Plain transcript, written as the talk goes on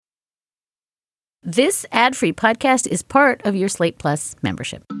This ad-free podcast is part of your Slate Plus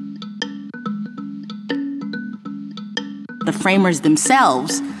membership. The framers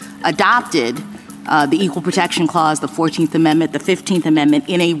themselves adopted the Equal Protection Clause, the 14th Amendment, the 15th Amendment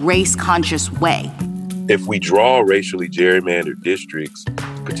in a race-conscious way. If we draw racially gerrymandered districts,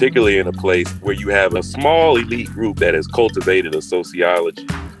 particularly in a place where you have a small elite group that has cultivated a sociology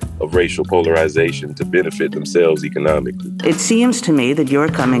of racial polarization to benefit themselves economically. It seems to me that you're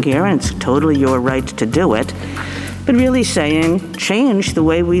coming here, and it's totally your right to do it, but really saying, change the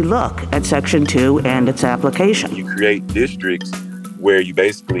way we look at Section 2 and its application. You create districts where you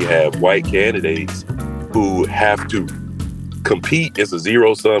basically have white candidates who have to compete. It's a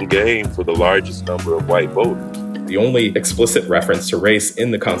zero-sum game for the largest number of white voters. The only explicit reference to race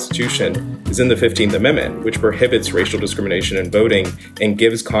in the Constitution is in the 15th Amendment, which prohibits racial discrimination in voting and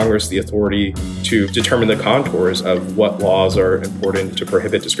gives Congress the authority to determine the contours of what laws are important to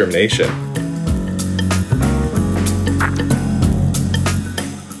prohibit discrimination.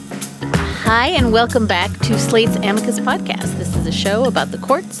 Hi, and welcome back to Slate's Amicus podcast. This is a show about the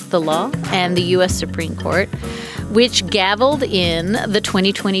courts, the law, and the U.S. Supreme Court, which gavelled in the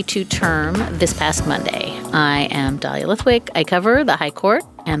 2022 term this past Monday. I am Dahlia Lithwick. I cover the High Court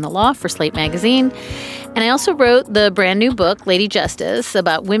and the law for Slate magazine. And I also wrote the brand new book, Lady Justice,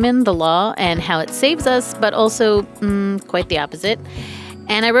 about women, the law, and how it saves us, but also quite the opposite.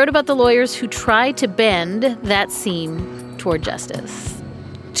 And I wrote about the lawyers who try to bend that seam toward justice.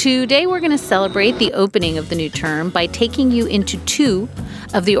 Today, we're going to celebrate the opening of the new term by taking you into two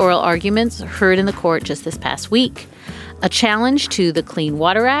of the oral arguments heard in the court just this past week: a challenge to the Clean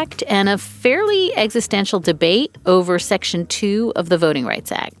Water Act and a fairly existential debate over Section 2 of the Voting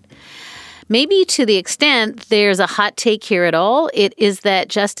Rights Act. Maybe to the extent there's a hot take here at all, it is that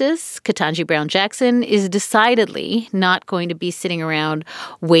Justice Ketanji Brown Jackson is decidedly not going to be sitting around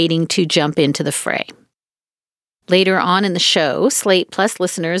waiting to jump into the fray. Later on in the show, Slate Plus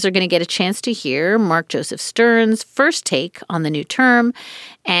listeners are going to get a chance to hear Mark Joseph Stern's first take on the new term,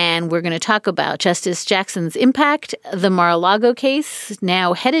 and we're going to talk about Justice Jackson's impact, the Mar-a-Lago case,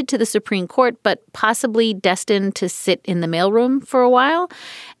 now headed to the Supreme Court, but possibly destined to sit in the mailroom for a while,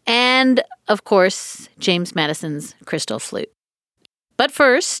 and, of course, James Madison's crystal flute. But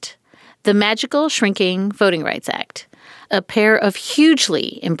first, the magical shrinking Voting Rights Act. A pair of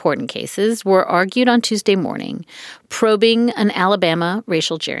hugely important cases were argued on Tuesday morning, probing an Alabama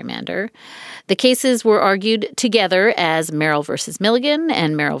racial gerrymander. The cases were argued together as Merrill versus Milligan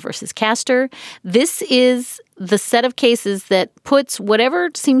and Merrill versus Castor. This is the set of cases that puts whatever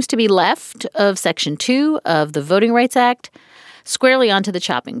seems to be left of Section 2 of the Voting Rights Act squarely onto the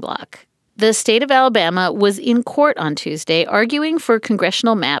chopping block. The state of Alabama was in court on Tuesday arguing for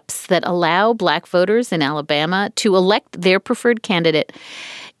congressional maps that allow black voters in Alabama to elect their preferred candidate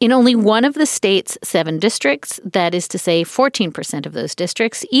in only one of the state's 7 districts, that is to say 14% of those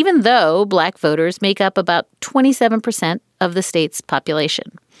districts, even though black voters make up about 27% of the state's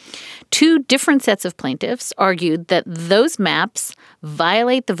population. Two different sets of plaintiffs argued that those maps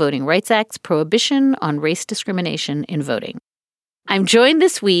violate the Voting Rights Act's prohibition on race discrimination in voting. I'm joined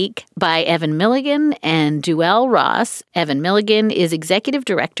this week by Evan Milligan and Duell Ross. Evan Milligan is executive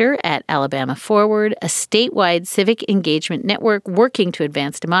director at Alabama Forward, a statewide civic engagement network working to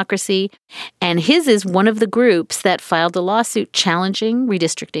advance democracy. And his is one of the groups that filed a lawsuit challenging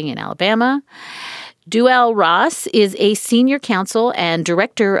redistricting in Alabama. Duell Ross is a senior counsel and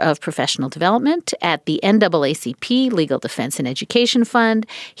director of professional development at the NAACP Legal Defense and Education Fund.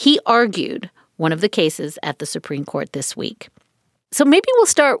 He argued one of the cases at the Supreme Court this week. So maybe we'll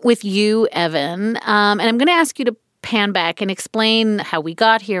start with you, Evan, and I'm going to ask you to pan back and explain how we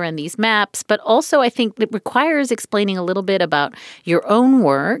got here in these maps, but also I think it requires explaining a little bit about your own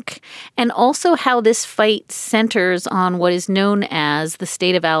work and also how this fight centers on what is known as the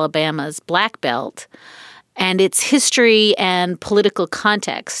state of Alabama's Black Belt and its history and political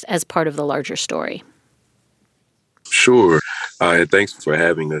context as part of the larger story. Sure, and thanks for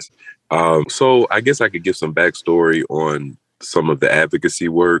having us. So I guess I could give some backstory on some of the advocacy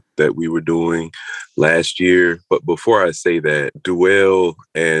work that we were doing last year. But before I say that, Duell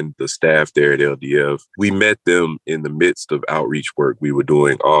and the staff there at LDF, we met them in the midst of outreach work we were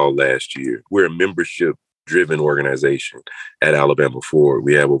doing all last year. We're a membership-driven organization at Alabama Forward.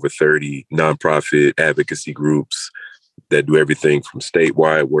 We have over 30 nonprofit advocacy groups that do everything from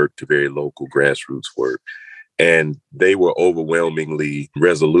statewide work to very local grassroots work. And they were overwhelmingly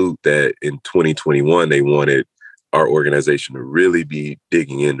resolute that in 2021, they wanted our organization to really be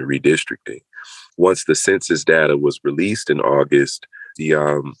digging into redistricting. Once the census data was released in August, the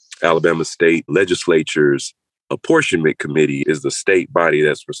Alabama state legislature's apportionment committee is the state body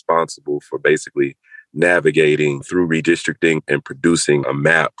that's responsible for basically navigating through redistricting and producing a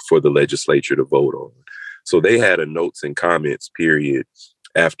map for the legislature to vote on. So they had a notes and comments period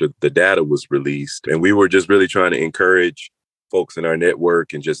after the data was released. And we were just really trying to encourage folks in our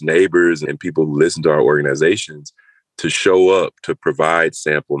network and just neighbors and people who listen to our organizations to show up, to provide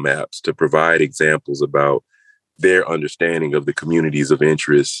sample maps, to provide examples about their understanding of the communities of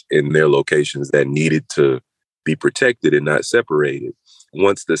interest in their locations that needed to be protected and not separated.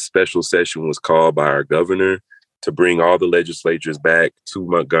 Once the special session was called by our governor to bring all the legislatures back to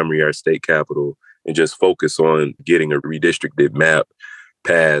Montgomery, our state capital, and just focus on getting a redistricted map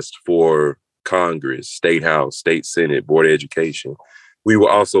passed for Congress, State House, State Senate, Board of Education. We were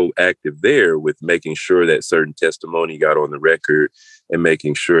also active there with making sure that certain testimony got on the record and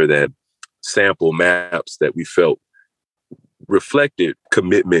making sure that sample maps that we felt reflected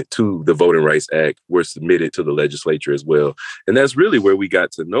commitment to the Voting Rights Act were submitted to the legislature as well. And that's really where we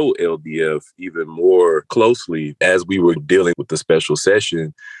got to know LDF even more closely as we were dealing with the special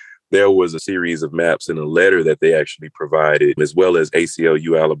session. There was a series of maps in a letter that they actually provided, as well as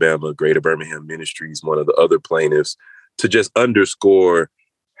ACLU Alabama, Greater Birmingham Ministries, one of the other plaintiffs, to just underscore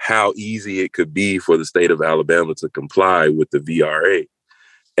how easy it could be for the state of Alabama to comply with the VRA.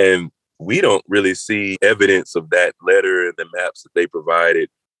 And we don't really see evidence of that letter and the maps that they provided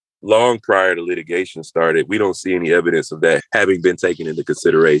long prior to litigation started. We don't see any evidence of that having been taken into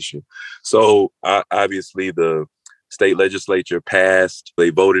consideration. So obviously the state legislature passed, they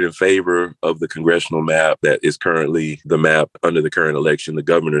voted in favor of the congressional map that is currently the map under the current election. The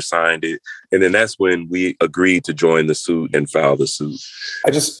governor signed it. And then that's when we agreed to join the suit and file the suit. I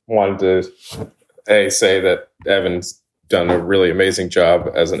just wanted to say that Evan's done a really amazing job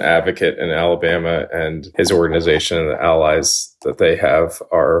as an advocate in Alabama, and his organization and the allies that they have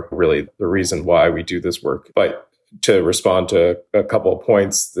are really the reason why we do this work. But to respond to a couple of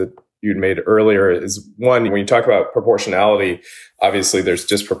points that you'd made earlier is one, when you talk about proportionality, obviously there's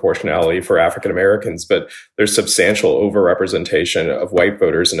disproportionality for African Americans, but there's substantial overrepresentation of white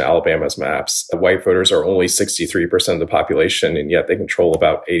voters in Alabama's maps. White voters are only 63% of the population, and yet they control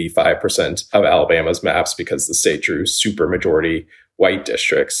about 85% of Alabama's maps because the state drew supermajority white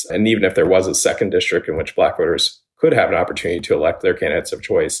districts. And even if there was a second district in which Black voters could have an opportunity to elect their candidates of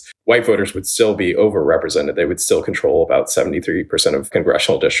choice, white voters would still be overrepresented. They would still control about 73% of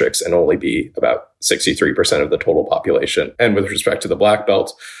congressional districts and only be about 63% of the total population. And with respect to the Black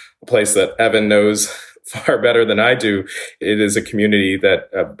Belt, a place that Evan knows far better than I do, it is a community that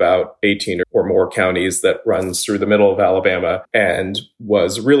about 18 or more counties that runs through the middle of Alabama and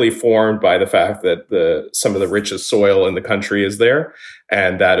was really formed by the fact that some of the richest soil in the country is there.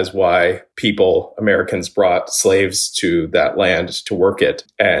 And that is why Americans brought slaves to that land to work it.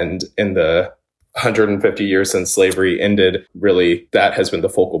 And in the 150 years since slavery ended, really, that has been the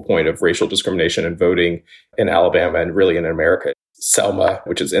focal point of racial discrimination and voting in Alabama and really in America. Selma,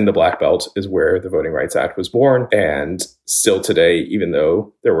 which is in the Black Belt, is where the Voting Rights Act was born. And still today, even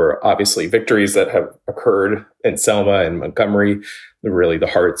though there were obviously victories that have occurred in Selma and Montgomery, really the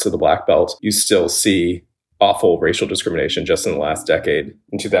hearts of the Black Belt, you still see awful racial discrimination just in the last decade.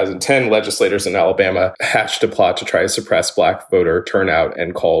 In 2010, legislators in Alabama hatched a plot to try to suppress Black voter turnout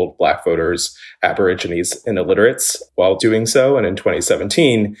and called Black voters Aborigines and illiterates while doing so. And in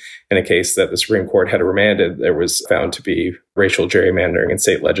 2017, in a case that the Supreme Court had remanded, there was found to be racial gerrymandering in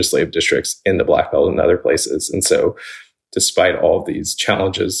state legislative districts in the Black Belt and other places. And so despite all of these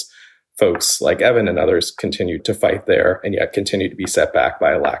challenges, folks like Evan and others continue to fight there and yet continue to be set back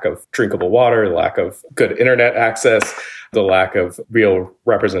by a lack of drinkable water, lack of good internet access, the lack of real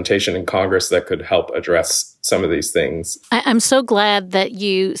representation in Congress that could help address some of these things. I'm so glad that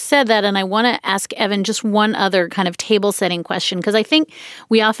you said that. And I want to ask Evan just one other kind of table setting question, because I think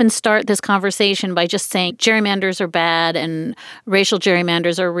we often start this conversation by just saying gerrymanders are bad and racial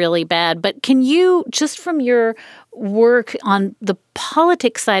gerrymanders are really bad. But can you, just from your work on the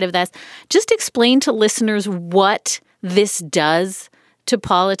politics side of that, just explain to listeners what this does to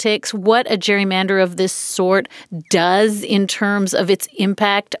politics, what a gerrymander of this sort does in terms of its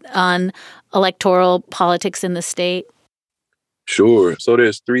impact on electoral politics in the state? Sure. So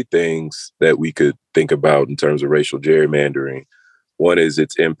there's three things that we could think about in terms of racial gerrymandering. One is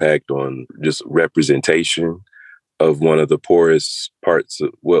its impact on just representation of one of the poorest parts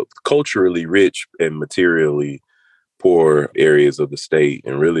of, culturally rich and materially poor areas of the state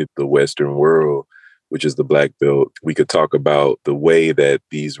and really the Western world, which is the Black Belt. We could talk about the way that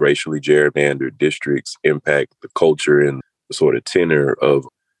these racially gerrymandered districts impact the culture and the sort of tenor of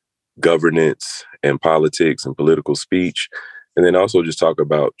governance and politics and political speech. and then also just talk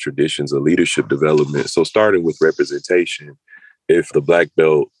about traditions of leadership development. So starting with representation, if the Black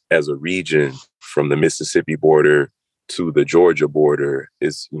Belt as a region from the Mississippi border to the Georgia border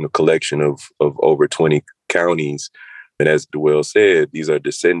is a collection of over 20 counties. And as Dwell said, these are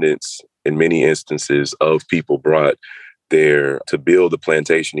descendants in many instances of people brought there to build the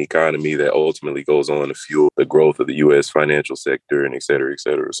plantation economy that ultimately goes on to fuel the growth of the U.S. financial sector and et cetera, et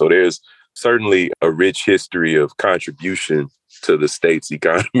cetera. So there's certainly a rich history of contribution to the state's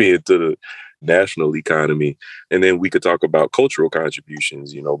economy and to the national economy. And then we could talk about cultural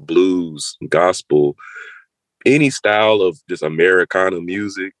contributions, blues, gospel, any style of just Americana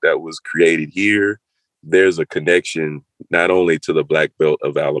music that was created here. There's a connection not only to the Black Belt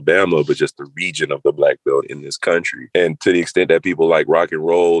of Alabama, but just the region of the Black Belt in this country. And to the extent that people like rock and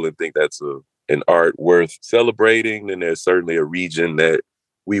roll and think that's an art worth celebrating, then there's certainly a region that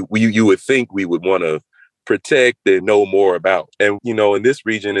you would think we would want to protect and know more about. And, in this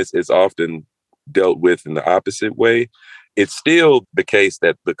region, it's often dealt with in the opposite way. It's still the case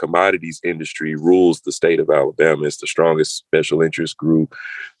that the commodities industry rules the state of Alabama. It's the strongest special interest group: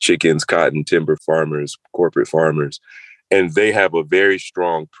 chickens, cotton, timber farmers, corporate farmers. And they have a very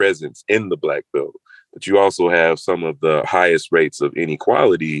strong presence in the Black Belt. But you also have some of the highest rates of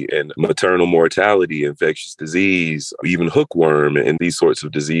inequality and maternal mortality, infectious disease, even hookworm, and these sorts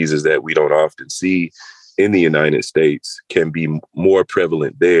of diseases that we don't often see in the United States can be more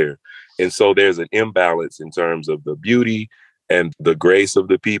prevalent there. And so there's an imbalance in terms of the beauty and the grace of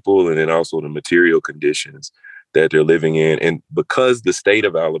the people, and then also the material conditions that they're living in. And because the state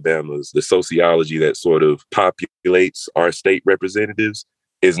of Alabama's, the sociology that sort of populates our state representatives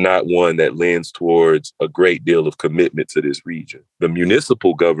is not one that lends towards a great deal of commitment to this region. The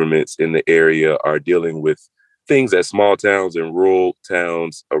municipal governments in the area are dealing with things that small towns and rural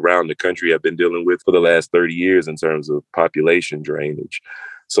towns around the country have been dealing with for the last 30 years in terms of population drainage.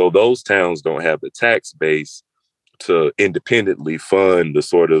 So those towns don't have the tax base to independently fund the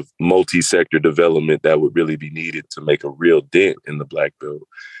sort of multi-sector development that would really be needed to make a real dent in the Black Belt.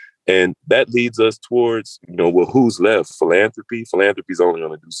 And that leads us towards, who's left? Philanthropy. Philanthropy is only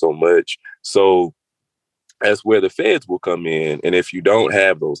going to do so much. So that's where the feds will come in. And if you don't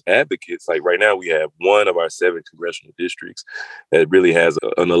have those advocates, like right now we have one of our 7 congressional districts that really has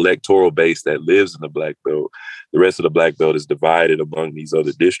an electoral base that lives in the Black Belt. The rest of the Black Belt is divided among these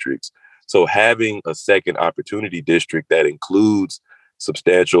other districts. So having a second opportunity district that includes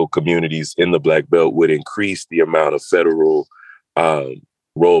substantial communities in the Black Belt would increase the amount of federal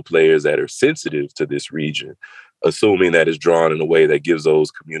role players that are sensitive to this region, assuming that it's drawn in a way that gives those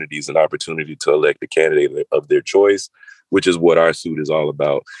communities an opportunity to elect the candidate of their choice, which is what our suit is all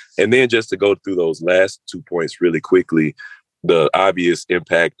about. And then just to go through those last 2 points really quickly, the obvious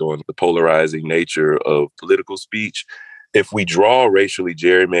impact on the polarizing nature of political speech. If we draw racially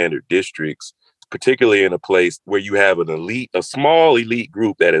gerrymandered districts, particularly in a place where you have a small elite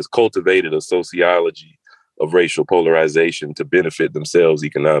group that has cultivated a sociology of racial polarization to benefit themselves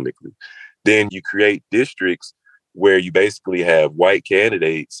economically, then you create districts where you basically have white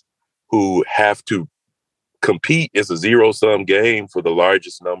candidates who have to compete. It's a zero-sum game for the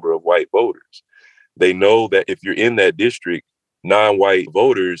largest number of white voters. They know that if you're in that district, non-white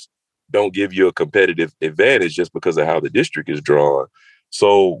voters don't give you a competitive advantage just because of how the district is drawn.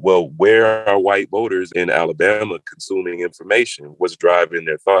 So, where are white voters in Alabama consuming information? What's driving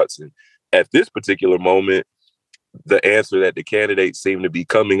their thoughts? And at this particular moment, the answer that the candidates seem to be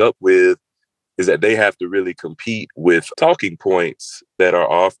coming up with is that they have to really compete with talking points that are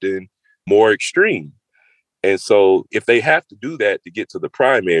often more extreme. And so if they have to do that to get to the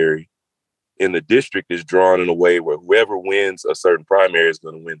primary, and the district is drawn in a way where whoever wins a certain primary is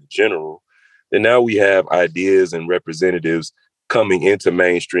going to win the general, then now we have ideas and representatives coming into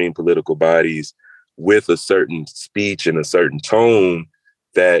mainstream political bodies with a certain speech and a certain tone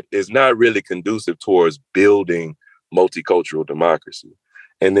that is not really conducive towards building multicultural democracy.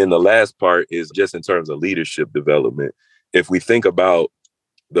 And then the last part is just in terms of leadership development. If we think about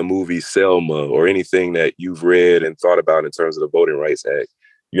the movie Selma or anything that you've read and thought about in terms of the Voting Rights Act,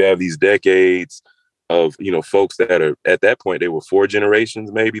 you have these decades of, folks that are at that point, they were 4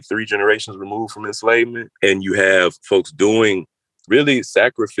 generations, maybe 3 generations removed from enslavement. And you have folks doing really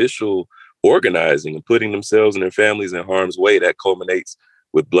sacrificial organizing and putting themselves and their families in harm's way. That culminates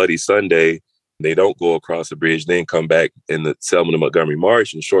with Bloody Sunday. They don't go across the bridge, then come back in the Selma to Montgomery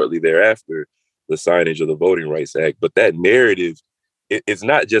March, and shortly thereafter, the signage of the Voting Rights Act. But that narrative, it's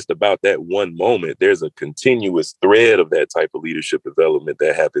not just about that one moment. There's a continuous thread of that type of leadership development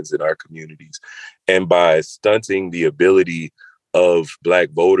that happens in our communities. And by stunting the ability of Black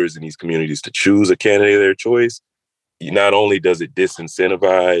voters in these communities to choose a candidate of their choice, not only does it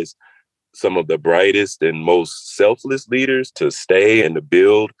disincentivize some of the brightest and most selfless leaders to stay and to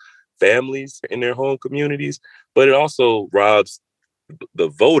build families in their home communities, but it also robs the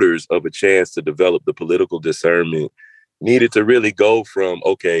voters of a chance to develop the political discernment needed to really go from,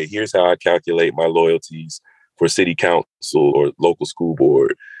 okay, here's how I calculate my loyalties for city council or local school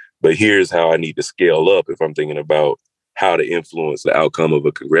board, but here's how I need to scale up if I'm thinking about how to influence the outcome of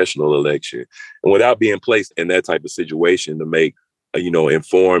a congressional election. And without being placed in that type of situation to make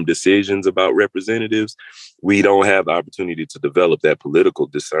informed decisions about representatives, we don't have the opportunity to develop that political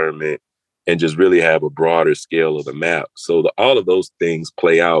discernment and just really have a broader scale of the map. So all of those things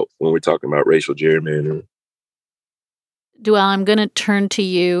play out when we're talking about racial gerrymandering. Duell, I'm going to turn to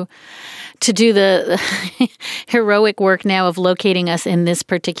you to do the heroic work now of locating us in this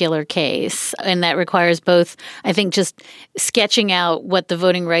particular case. And that requires both, I think, just sketching out what the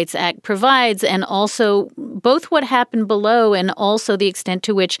Voting Rights Act provides and also both what happened below and also the extent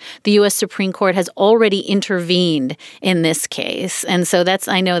to which the U.S. Supreme Court has already intervened in this case. And so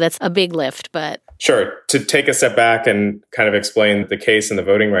I know that's a big lift, but... Sure. To take a step back and kind of explain the case in the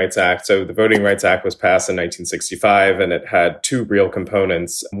Voting Rights Act. So the Voting Rights Act was passed in 1965, and it had two real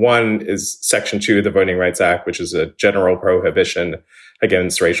components. One is Section 2 of the Voting Rights Act, which is a general prohibition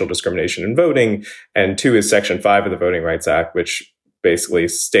against racial discrimination in voting. And two is Section 5 of the Voting Rights Act, which basically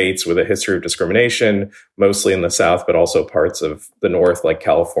states with a history of discrimination, mostly in the South, but also parts of the North, like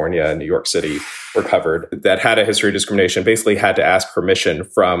California and New York City, were covered, that had a history of discrimination, basically had to ask permission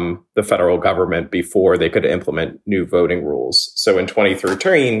from the federal government before they could implement new voting rules. So in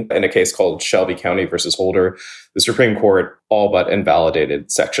 2013, in a case called Shelby County versus Holder, the Supreme Court all but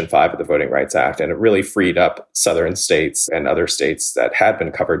invalidated Section 5 of the Voting Rights Act, and it really freed up southern states and other states that had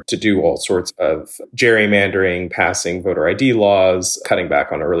been covered to do all sorts of gerrymandering, passing voter ID laws, cutting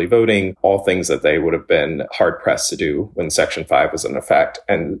back on early voting, all things that they would have been hard-pressed to do when Section 5 was in effect.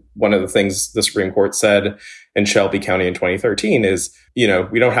 And one of the things the Supreme Court said in Shelby County in 2013 is, we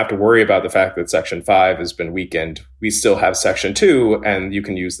don't have to worry about the fact that Section 5 has been weakened. We still have Section 2, and you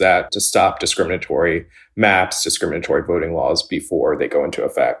can use that to stop discriminatory maps, discriminatory voting laws before they go into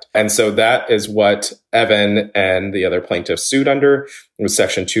effect. And so that is what Evan and the other plaintiffs sued under. It was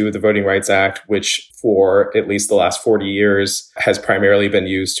Section 2 of the Voting Rights Act, which for at least the last 40 years has primarily been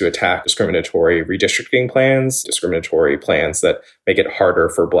used to attack discriminatory redistricting plans, discriminatory plans that make it harder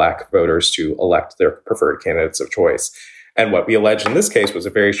for Black voters to elect their preferred candidates of choice. And what we alleged in this case was a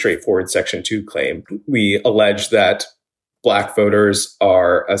very straightforward Section 2 claim. We allege that Black voters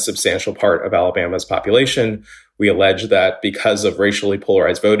are a substantial part of Alabama's population. We allege that because of racially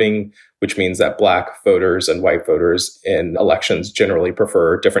polarized voting, which means that Black voters and white voters in elections generally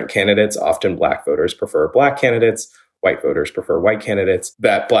prefer different candidates. Often Black voters prefer Black candidates, white voters prefer white candidates,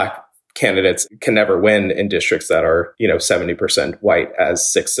 that Black candidates can never win in districts that are, 70% white,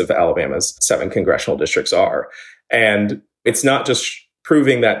 as 6 of Alabama's 7 congressional districts are. And it's not just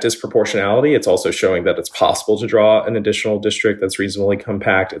proving that disproportionality, it's also showing that it's possible to draw an additional district that's reasonably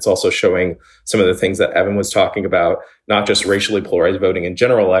compact. It's also showing some of the things that Evan was talking about, not just racially polarized voting in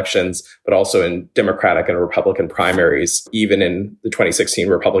general elections, but also in Democratic and Republican primaries. Even in the 2016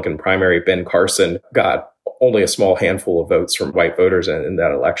 Republican primary, Ben Carson got only a small handful of votes from white voters in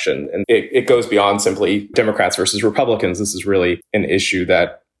that election. And it goes beyond simply Democrats versus Republicans. This is really an issue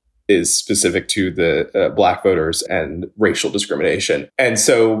that is specific to the Black voters and racial discrimination. And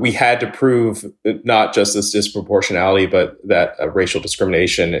so we had to prove not just this disproportionality, but that racial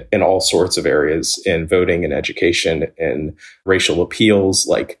discrimination in all sorts of areas, in voting and education, and racial appeals,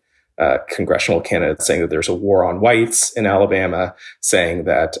 like congressional candidates saying that there's a war on whites in Alabama, saying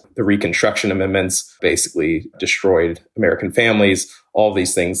that the Reconstruction Amendments basically destroyed American families, all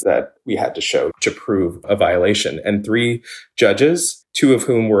these things that we had to show to prove a violation. And 3 judges, 2 of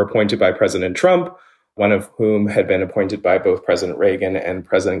whom were appointed by President Trump, one of whom had been appointed by both President Reagan and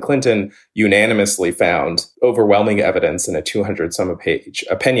President Clinton, unanimously found overwhelming evidence in a 200-some-page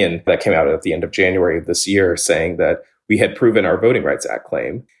opinion that came out at the end of January of this year, saying that we had proven our Voting Rights Act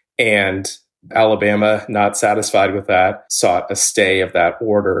claim. And Alabama, not satisfied with that, sought a stay of that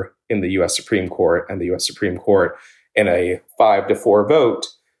order in the U.S. Supreme Court. And the U.S. Supreme Court, in a 5-4 vote,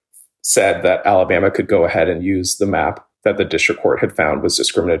 said that Alabama could go ahead and use the map that the district court had found was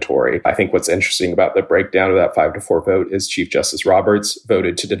discriminatory. I think what's interesting about the breakdown of that 5-4 vote is Chief Justice Roberts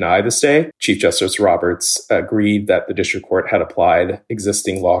voted to deny the stay. Chief Justice Roberts agreed that the district court had applied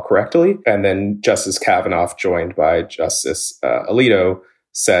existing law correctly. And then Justice Kavanaugh, joined by Justice Alito,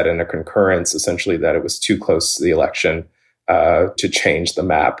 said in a concurrence essentially that it was too close to the election to change the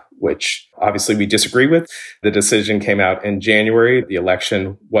map, which obviously we disagree with. The decision came out in January. The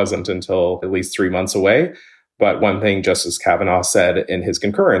election wasn't until at least 3 months away. But one thing Justice Kavanaugh said in his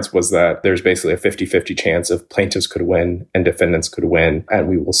concurrence was that there's basically a 50-50 chance of plaintiffs could win and defendants could win. And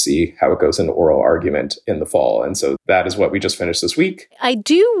we will see how it goes in the oral argument in the fall. And so that is what we just finished this week. I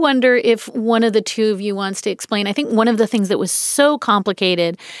do wonder if one of the two of you wants to explain. I think one of the things that was so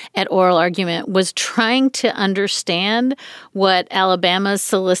complicated at oral argument was trying to understand what Alabama's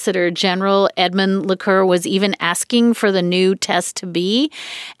Solicitor General Edmund LaCour was even asking for the new test to be.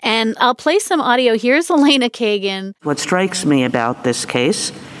 And I'll play some audio. Here's Elena Kagan. What strikes me about this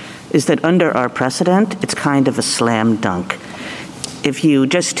case is that under our precedent, it's kind of a slam dunk. If you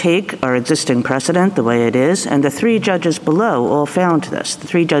just take our existing precedent the way it is, and the three judges below all found this. The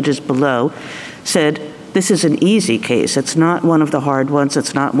three judges below said, this is an easy case. It's not one of the hard ones.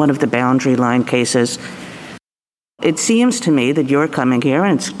 It's not one of the boundary line cases. It seems to me that you're coming here,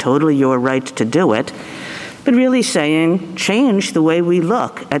 and it's totally your right to do it, but really saying, change the way we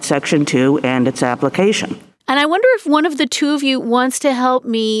look at Section 2 and its application. And I wonder if one of the two of you wants to help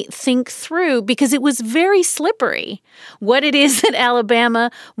me think through, because it was very slippery, what it is that Alabama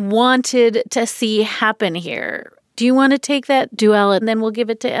wanted to see happen here. Do you want to take that, Duell, and then we'll give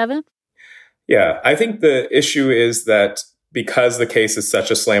it to Evan? Yeah, I think the issue is that because the case is such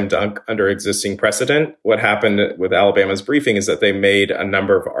a slam dunk under existing precedent, what happened with Alabama's briefing is that they made a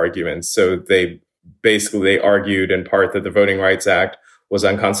number of arguments. So they argued in part that the Voting Rights Act was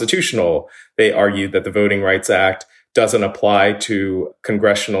unconstitutional. They argued that the Voting Rights Act doesn't apply to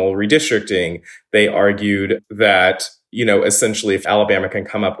congressional redistricting. They argued that, essentially if Alabama can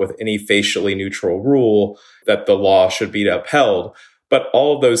come up with any facially neutral rule, that the law should be upheld. But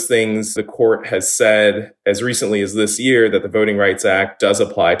all of those things, the court has said as recently as this year that the Voting Rights Act does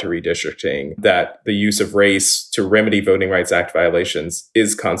apply to redistricting, that the use of race to remedy Voting Rights Act violations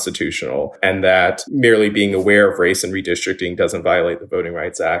is constitutional, and that merely being aware of race and redistricting doesn't violate the Voting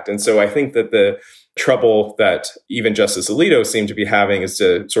Rights Act. And so I think that the trouble that even Justice Alito seemed to be having is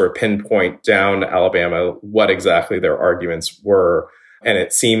to sort of pinpoint down Alabama what exactly their arguments were. And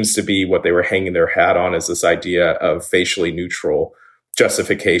it seems to be what they were hanging their hat on is this idea of facially neutral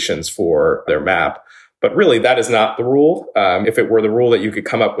justifications for their map. But really, that is not the rule. If it were the rule that you could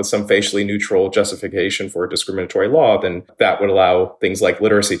come up with some facially neutral justification for a discriminatory law, then that would allow things like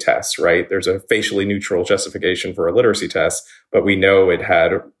literacy tests, right? There's a facially neutral justification for a literacy test, but we know it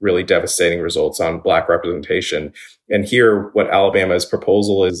had really devastating results on Black representation. And here, what Alabama's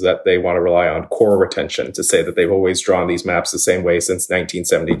proposal is that they want to rely on core retention to say that they've always drawn these maps the same way since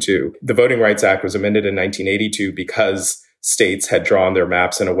 1972. The Voting Rights Act was amended in 1982 because states had drawn their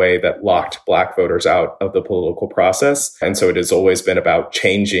maps in a way that locked Black voters out of the political process. And so it has always been about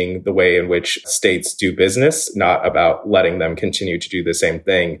changing the way in which states do business, not about letting them continue to do the same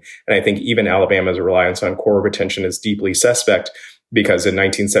thing. And I think even Alabama's reliance on core retention is deeply suspect, because in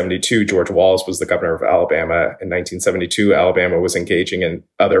 1972, George Wallace was the governor of Alabama. In 1972, Alabama was engaging in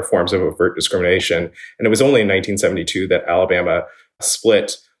other forms of overt discrimination. And it was only in 1972 that Alabama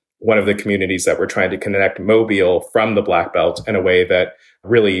split one of the communities that were trying to connect Mobile from the Black Belt in a way that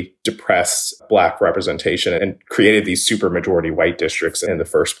really depressed Black representation and created these supermajority white districts in the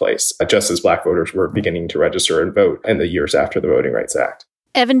first place, just as Black voters were beginning to register and vote in the years after the Voting Rights Act.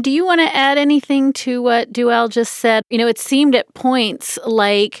 Evan, do you want to add anything to what Duell just said? It seemed at points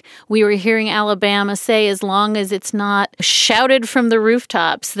like we were hearing Alabama say, as long as it's not shouted from the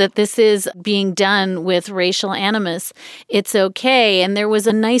rooftops that this is being done with racial animus, it's okay. And there was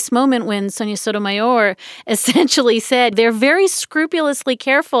a nice moment when Sonia Sotomayor essentially said they're very scrupulously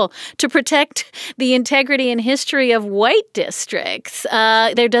careful to protect the integrity and history of white districts.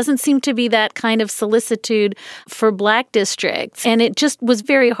 There doesn't seem to be that kind of solicitude for Black districts. And it just was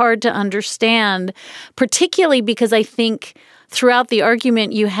very hard to understand, particularly because I think throughout the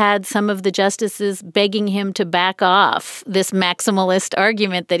argument you had some of the justices begging him to back off this maximalist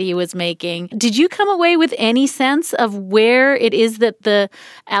argument that he was making. Did you come away with any sense of where it is that the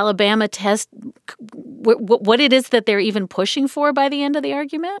Alabama test, what it is that they're even pushing for by the end of the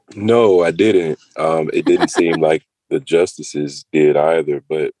argument? No, I didn't. It didn't seem like the justices did either.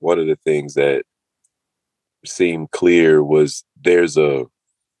 But one of the things that seemed clear was there's a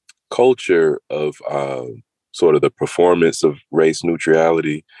culture of sort of the performance of race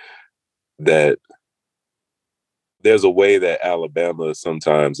neutrality, that there's a way that Alabama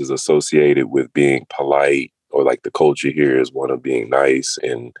sometimes is associated with being polite, or like the culture here is one of being nice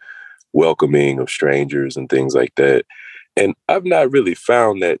and welcoming of strangers and things like that. And I've not really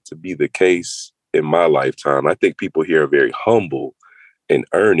found that to be the case in my lifetime. I think people here are very humble and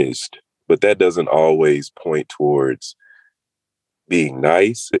earnest, but that doesn't always point towards being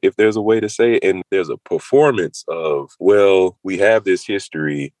nice, if there's a way to say it. And there's a performance of, well, we have this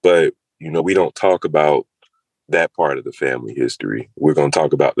history, but, we don't talk about that part of the family history. We're going to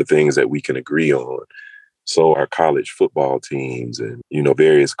talk about the things that we can agree on. So our college football teams and,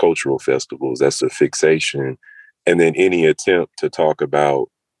 various cultural festivals, that's a fixation. And then any attempt to talk about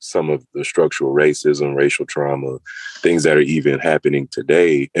some of the structural racism, racial trauma, things that are even happening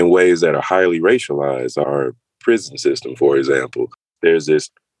today in ways that are highly racialized. Our prison system, for example, there's this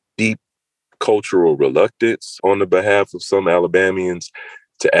deep cultural reluctance on the behalf of some Alabamians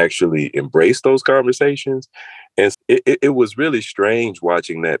to actually embrace those conversations. And it was really strange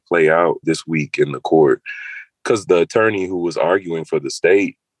watching that play out this week in the court, because the attorney who was arguing for the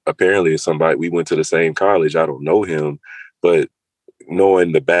state apparently is somebody, we went to the same college. I don't know him, but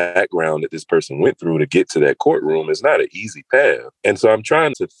knowing the background that this person went through to get to that courtroom is not an easy path. And so I'm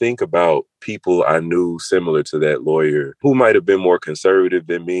trying to think about people I knew similar to that lawyer who might have been more conservative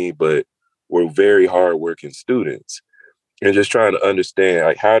than me, but were very hardworking students. And just trying to understand,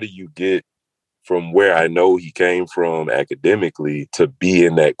 like, how do you get from where I know he came from academically to be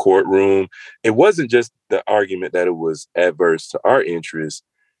in that courtroom? It wasn't just the argument that it was adverse to our interests,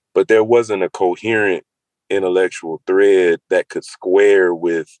 but there wasn't a coherent intellectual thread that could square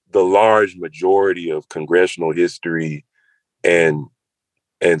with the large majority of congressional history and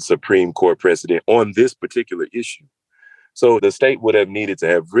Supreme Court precedent on this particular issue. So the state would have needed to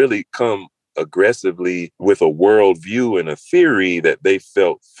have really come aggressively with a worldview and a theory that they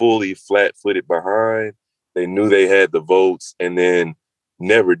felt fully flat-footed behind. They knew they had the votes, and then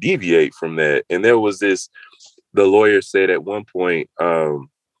never deviate from that. And there was this, the lawyer said at one point,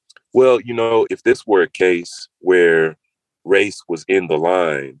 well, if this were a case where race was in the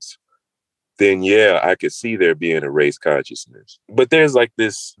lines, then yeah, I could see there being a race consciousness. But there's like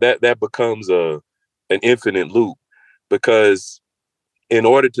this, that becomes an infinite loop, because in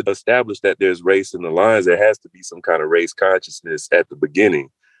order to establish that there's race in the lines, there has to be some kind of race consciousness at the beginning.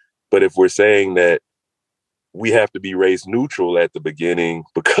 But if we're saying that we have to be race neutral at the beginning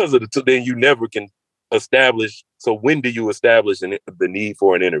because of then you never can establish. So when do you establish the need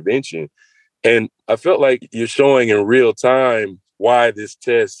for an intervention? And I felt like you're showing in real time why this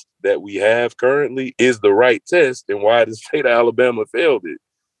test that we have currently is the right test and why the state of Alabama failed it.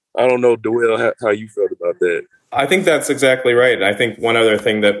 I don't know, Doyle, how you felt about that. I think that's exactly right. And I think one other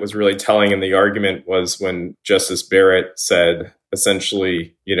thing that was really telling in the argument was when Justice Barrett said,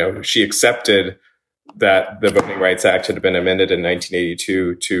 essentially, she accepted that the Voting Rights Act had been amended in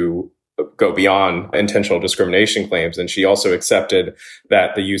 1982 to go beyond intentional discrimination claims. And she also accepted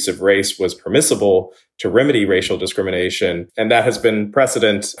that the use of race was permissible to remedy racial discrimination. And that has been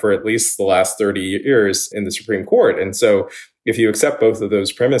precedent for at least the last 30 years in the Supreme Court. And so if you accept both of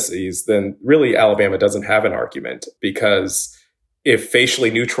those premises, then really Alabama doesn't have an argument, because if facially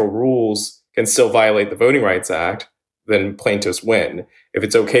neutral rules can still violate the Voting Rights Act, then plaintiffs win. If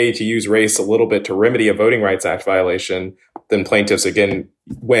it's okay to use race a little bit to remedy a Voting Rights Act violation, then plaintiffs again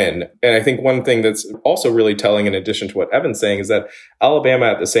win. And I think one thing that's also really telling, in addition to what Evan's saying, is that Alabama,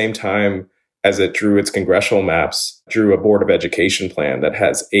 at the same time as it drew its congressional maps, drew a Board of Education plan that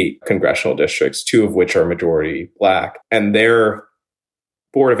has 8 congressional districts, 2 of which are majority Black. And their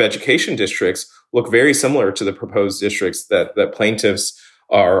Board of Education districts look very similar to the proposed districts that plaintiffs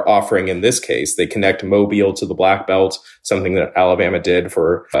are offering in this case. They connect Mobile to the Black Belt, something that Alabama did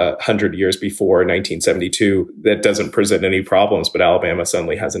for 100 years before 1972. That doesn't present any problems, but Alabama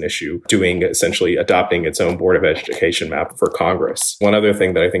suddenly has an issue essentially adopting its own Board of Education map for Congress. One other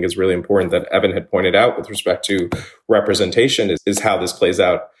thing that I think is really important that Evan had pointed out with respect to representation is how this plays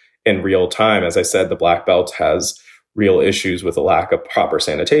out in real time. As I said, the Black Belt has real issues with a lack of proper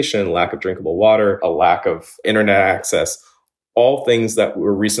sanitation, lack of drinkable water, a lack of internet access, all things that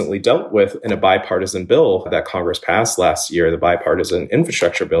were recently dealt with in a bipartisan bill that Congress passed last year, the bipartisan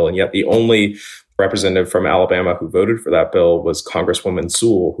infrastructure bill. And yet the only representative from Alabama who voted for that bill was Congresswoman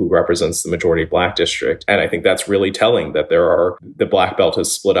Sewell, who represents the majority Black district. And I think that's really telling that the Black Belt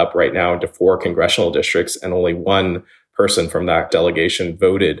is split up right now into 4 congressional districts, and only one person from that delegation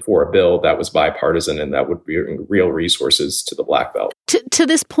voted for a bill that was bipartisan and that would bring real resources to the Black Belt. To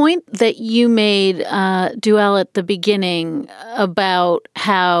this point that you made, Duell, at the beginning about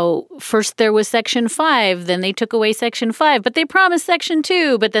how first there was Section 5, then they took away Section 5, but they promised Section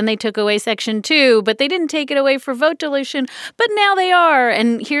 2, but then they took away Section 2, but they didn't take it away for vote dilution, but now they are.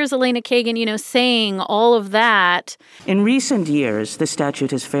 And here's Elena Kagan, saying all of that. In recent years, the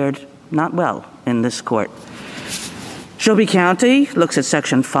statute has fared not well in this court. Shelby County looks at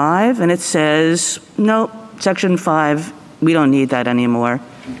Section 5 and it says, no, Section 5, we don't need that anymore.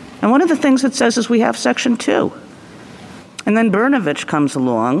 And one of the things it says is we have Section 2. And then Brnovich comes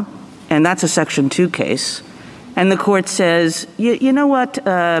along, and that's a Section 2 case. And the court says, you know what,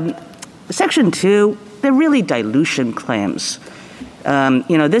 Section 2, they're really dilution claims.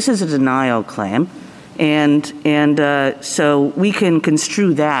 This is a denial claim, and so we can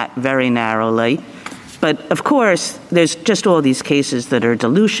construe that very narrowly. But, of course, there's just all these cases that are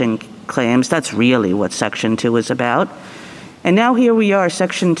dilution claims. That's really what Section 2 is about. And now here we are,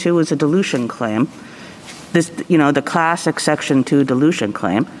 Section 2 is a dilution claim. This, the classic Section 2 dilution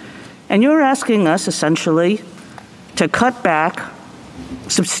claim. And you're asking us, essentially, to cut back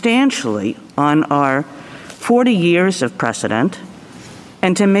substantially on our 40 years of precedent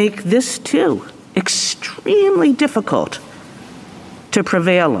and to make this, too, extremely difficult to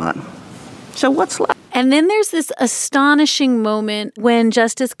prevail on. So what's left? And then there's this astonishing moment when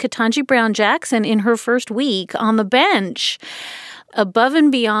Justice Ketanji Brown Jackson, in her first week on the bench, above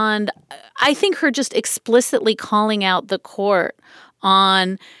and beyond, I think her just explicitly calling out the court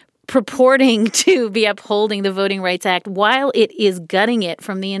on purporting to be upholding the Voting Rights Act while it is gutting it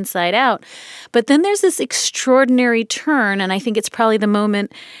from the inside out. But then there's this extraordinary turn, and I think it's probably the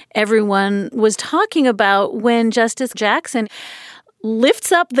moment everyone was talking about when Justice Jackson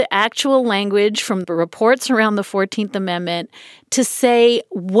lifts up the actual language from the reports around the 14th Amendment to say,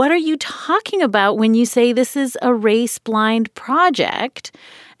 what are you talking about when you say this is a race-blind project?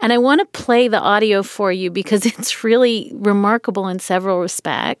 And I want to play the audio for you because it's really remarkable in several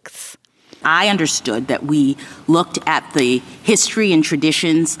respects. I understood that we looked at the history and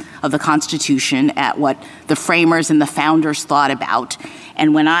traditions of the Constitution, at what the framers and the founders thought about.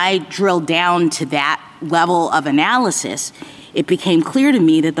 And when I drilled down to that level of analysis, it became clear to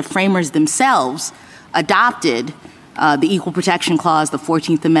me that the framers themselves adopted the Equal Protection Clause, the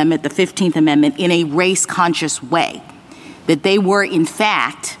 14th Amendment, the 15th Amendment in a race-conscious way, that they were, in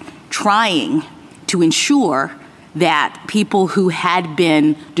fact, trying to ensure that people who had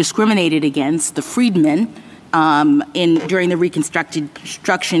been discriminated against, the freedmen, during the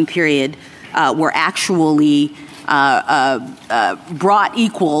Reconstruction period, were actually brought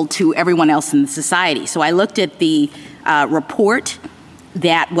equal to everyone else in the society. So I looked at the report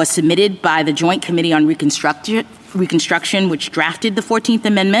that was submitted by the Joint Committee on Reconstruction, which drafted the 14th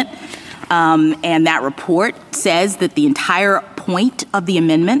Amendment. And that report says that the entire point of the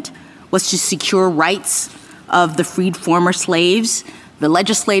amendment was to secure rights of the freed former slaves. The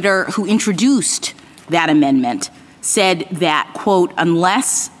legislator who introduced that amendment said that, quote,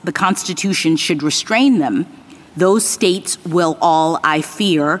 unless the Constitution should restrain them, those states will all, I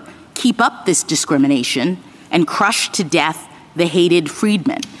fear, keep up this discrimination and crush to death the hated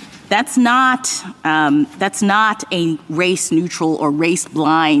freedmen. That's not a race-neutral or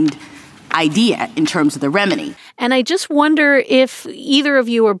race-blind idea in terms of the remedy. And I just wonder if either of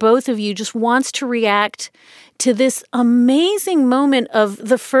you or both of you just wants to react to this amazing moment of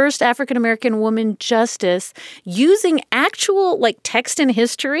the first African-American woman justice using actual text and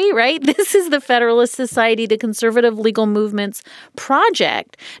history, right? This is the Federalist Society to Conservative Legal Movements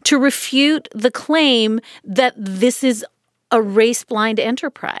project to refute the claim that this is a race-blind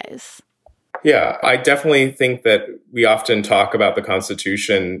enterprise. Yeah, I definitely think that we often talk about the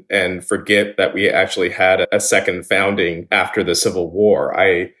Constitution and forget that we actually had a second founding after the Civil War.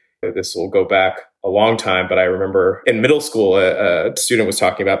 This will go back a long time, but I remember in middle school, a student was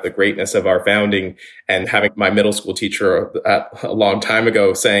talking about the greatness of our founding and having my middle school teacher a long time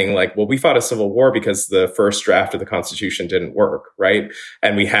ago saying well, we fought a civil war because the first draft of the Constitution didn't work, right?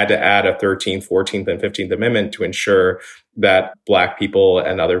 And we had to add a 13th, 14th, and 15th Amendment to ensure that Black people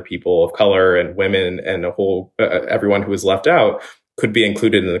and other people of color and women and everyone who was left out could be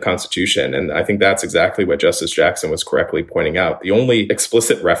included in the Constitution. And I think that's exactly what Justice Jackson was correctly pointing out. The only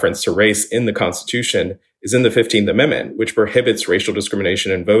explicit reference to race in the Constitution is in the 15th Amendment, which prohibits racial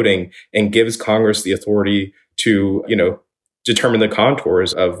discrimination in voting and gives Congress the authority to, determine the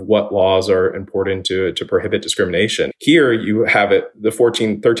contours of what laws are important to prohibit discrimination. Here you have it, the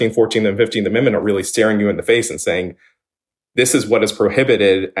 13th, 14th, and 15th Amendment are really staring you in the face and saying, this is what is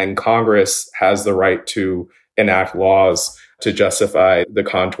prohibited, and Congress has the right to enact laws to justify the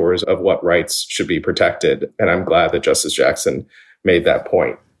contours of what rights should be protected. And I'm glad that Justice Jackson made that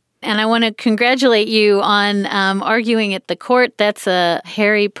point. And I want to congratulate you on arguing at the court. That's a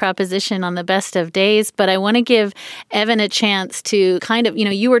hairy proposition on the best of days. But I want to give Evan a chance to kind of,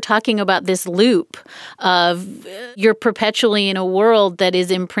 you were talking about this loop of you're perpetually in a world that is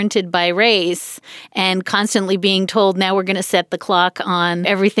imprinted by race and constantly being told, now we're going to set the clock on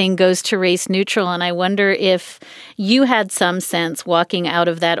everything goes to race neutral. And I wonder if you had some sense walking out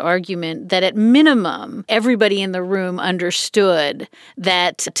of that argument that at minimum, everybody in the room understood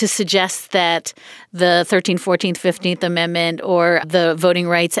that to suggest that the 13th, 14th, 15th Amendment or the Voting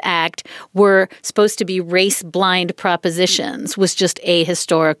Rights Act were supposed to be race-blind propositions was just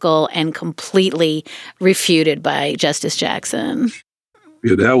ahistorical and completely refuted by Justice Jackson.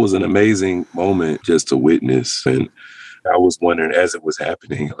 Yeah, that was an amazing moment just to witness. And I was wondering as it was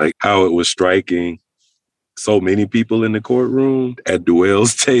happening, like how it was striking so many people in the courtroom, at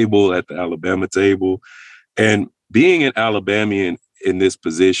Duell's table, at the Alabama table. And being an Alabamian in this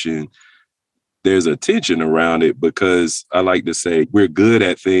position, there's a tension around it because I like to say we're good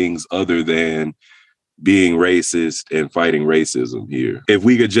at things other than being racist and fighting racism here. If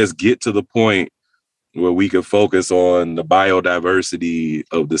we could just get to the point where we could focus on the biodiversity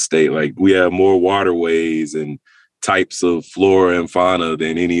of the state, like we have more waterways and types of flora and fauna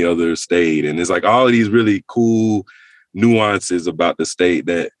than any other state. And it's like all of these really cool nuances about the state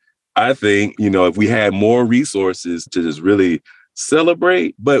that I think, if we had more resources to just really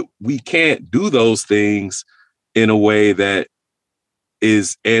celebrate, but we can't do those things in a way that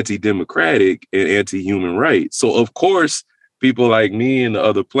is anti-democratic and anti-human rights. So of course, people like me and the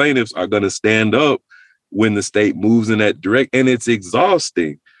other plaintiffs are going to stand up when the state moves in that direction. And it's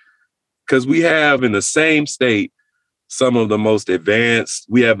exhausting because we have in the same state some of the most advanced,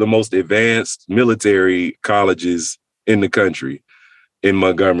 we have the most advanced military colleges in the country. In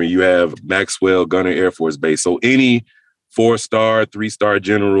Montgomery, you have Maxwell Gunter Air Force Base. So any 4-star, 3-star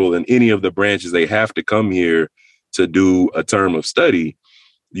general in any of the branches, they have to come here to do a term of study.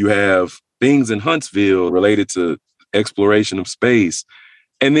 You have things in Huntsville related to exploration of space.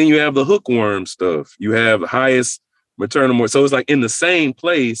 And then you have the hookworm stuff. You have the highest maternal mortality. So it's like in the same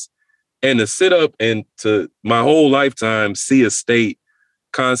place. And to sit up and to my whole lifetime see a state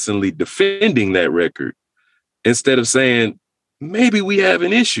constantly defending that record instead of saying, maybe we have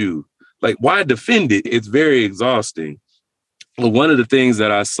an issue. Like, why defend it? It's very exhausting. Well, one of the things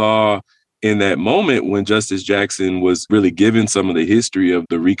that I saw in that moment when Justice Jackson was really given some of the history of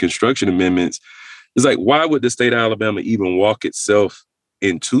the Reconstruction Amendments is like, why would the state of Alabama even walk itself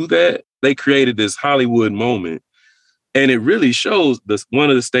into that? They created this Hollywood moment. And it really shows one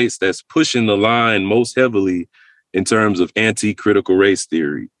of the states that's pushing the line most heavily in terms of anti-critical race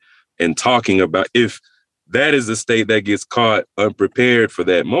theory and talking about if that is a state that gets caught unprepared for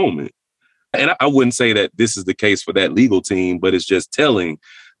that moment. And I wouldn't say that this is the case for that legal team, but it's just telling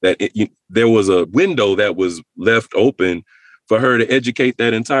that there was a window that was left open for her to educate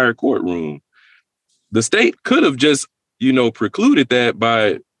that entire courtroom. The state could have just, precluded that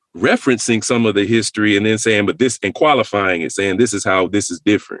by referencing some of the history and then saying, but this, and qualifying it, saying this is how this is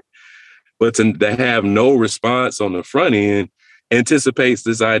different. But to have no response on the front end anticipates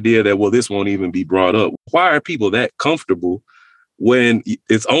this idea that, well, this won't even be brought up. Why are people that comfortable when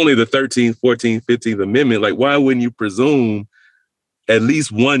it's only the 13th, 14th, 15th Amendment? Like, why wouldn't you presume at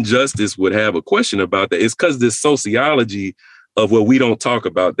least one justice would have a question about that? It's because this sociology of, well, we don't talk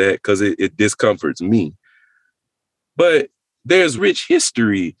about that because it discomforts me. But there's rich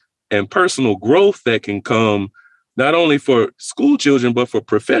history and personal growth that can come not only for school children, but for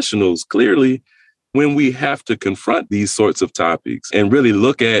professionals. Clearly, when we have to confront these sorts of topics and really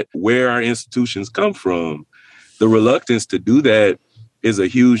look at where our institutions come from, the reluctance to do that is a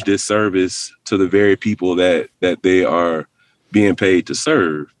huge disservice to the very people that they are being paid to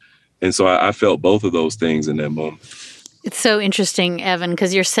serve. And so I felt both of those things in that moment. It's so interesting, Evan,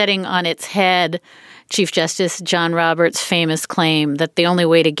 because you're setting on its head Chief Justice John Roberts' famous claim that the only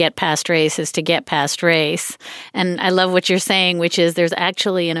way to get past race is to get past race. And I love what you're saying, which is there's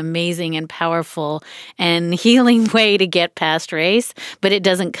actually an amazing and powerful and healing way to get past race, but it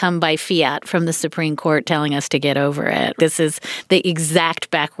doesn't come by fiat from the Supreme Court telling us to get over it. This is the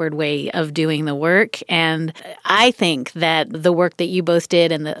exact backward way of doing the work. And I think that the work that you both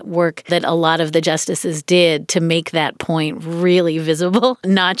did and the work that a lot of the justices did to make that point really visible,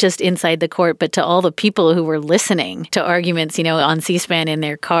 not just inside the court, but to all the people who were listening to arguments, on C-SPAN in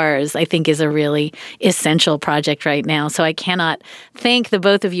their cars, I think is a really essential project right now. So I cannot thank the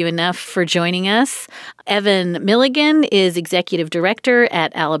both of you enough for joining us. Evan Milligan is Executive Director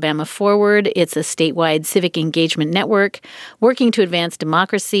at Alabama Forward. It's a statewide civic engagement network working to advance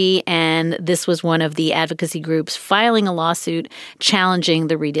democracy, and this was one of the advocacy groups filing a lawsuit challenging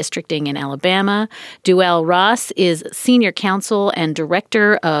the redistricting in Alabama. Duell Ross is Senior Counsel and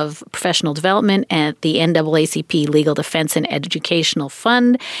Director of Professional Development at the NAACP Legal Defense and Educational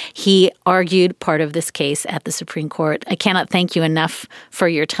Fund. He argued part of this case at the Supreme Court. I cannot thank you enough for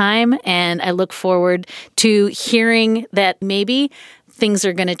your time, and I look forward to hearing that maybe things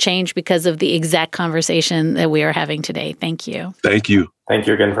are going to change because of the exact conversation that we are having today. Thank you. Thank you. Thank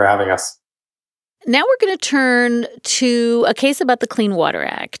you again for having us. Now we're going to turn to a case about the Clean Water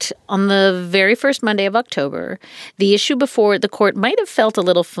Act. On the very first Monday of October, the issue before the court might have felt a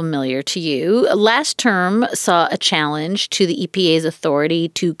little familiar to you. Last term saw a challenge to the EPA's authority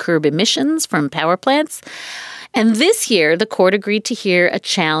to curb emissions from power plants. And this year, the court agreed to hear a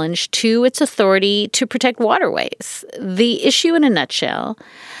challenge to its authority to protect waterways. The issue in a nutshell: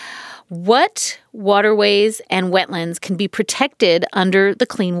 what waterways and wetlands can be protected under the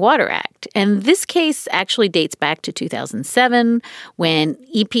Clean Water Act? And this case actually dates back to 2007, when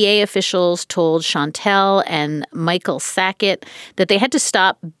EPA officials told Chantel and Michael Sackett that they had to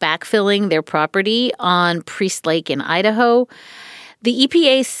stop backfilling their property on Priest Lake in Idaho. The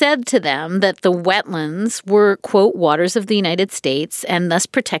EPA said to them that the wetlands were, quote, waters of the United States and thus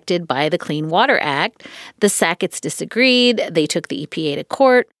protected by the Clean Water Act. The Sacketts disagreed. They took the EPA to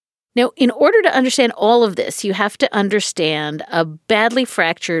court. Now, in order to understand all of this, you have to understand a badly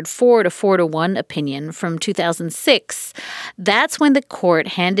fractured 4-1 opinion from 2006. That's when the court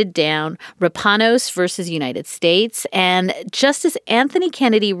handed down Rapanos versus United States, and Justice Anthony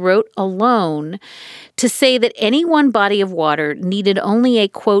Kennedy wrote alone to say that any one body of water needed only a,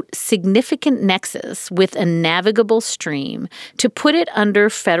 quote, significant nexus with a navigable stream to put it under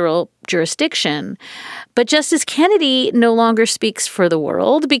federal jurisdiction. But Justice Kennedy no longer speaks for the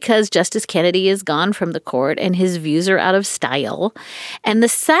world, because Justice Kennedy is gone from the court and his views are out of style. And the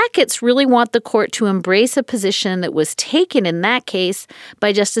Sacketts really want the court to embrace a position that was taken in that case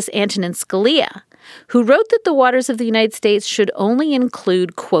by Justice Antonin Scalia, who wrote that the waters of the United States should only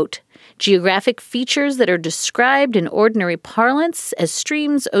include, quote, geographic features that are described in ordinary parlance as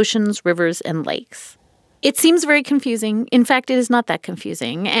streams, oceans, rivers, and lakes. It seems very confusing. In fact, it is not that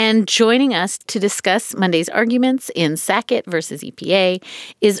confusing. And joining us to discuss Monday's arguments in Sackett versus EPA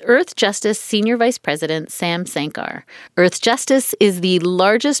is Earth Justice Senior Vice President Sam Sankar. Earth Justice is the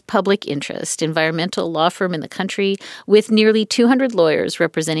largest public interest environmental law firm in the country, with nearly 200 lawyers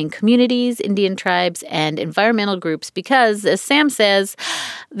representing communities, Indian tribes, and environmental groups because, as Sam says,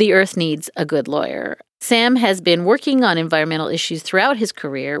 the Earth needs a good lawyer. Sam has been working on environmental issues throughout his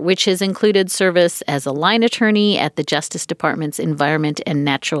career, which has included service as a line attorney at the Justice Department's Environment and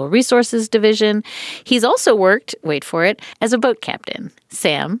Natural Resources Division. He's also worked, wait for it, as a boat captain.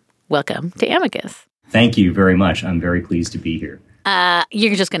 Sam, welcome to Amicus. Thank you very much. I'm very pleased to be here.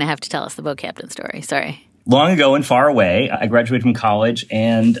 You're just going to have to tell us the boat captain story. Sorry. Long ago and far away, I graduated from college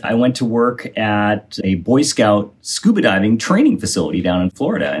and I went to work at a Boy Scout scuba diving training facility down in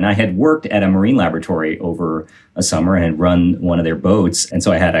Florida. And I had worked at a marine laboratory over a summer and had run one of their boats. And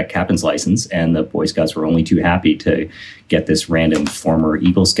so I had a captain's license, and the Boy Scouts were only too happy to get this random former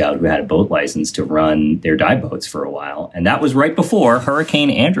Eagle Scout who had a boat license to run their dive boats for a while. And that was right before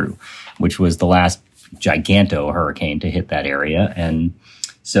Hurricane Andrew, which was the last giganto hurricane to hit that area. And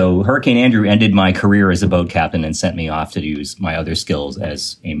so Hurricane Andrew ended my career as a boat captain and sent me off to use my other skills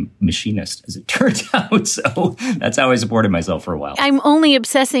as a machinist, as it turned out. So that's how I supported myself for a while. I'm only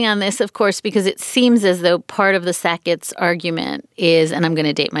obsessing on this, of course, because it seems as though part of the Sackett's argument is, and I'm going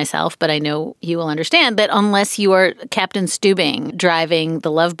to date myself, but I know you will understand, that unless you are Captain Steubing driving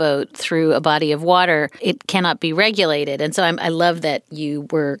the Love Boat through a body of water, it cannot be regulated. And so I love that you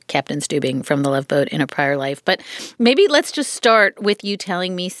were Captain Steubing from the Love Boat in a prior life. But maybe let's just start with you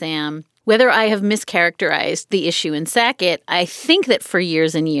telling me, Sam, whether I have mischaracterized the issue in Sackett. I think that for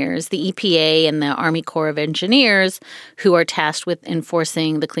years and years, the EPA and the Army Corps of Engineers, who are tasked with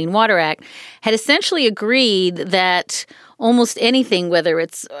enforcing the Clean Water Act, had essentially agreed that almost anything, whether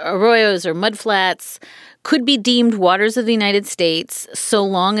it's arroyos or mudflats, could be deemed waters of the United States so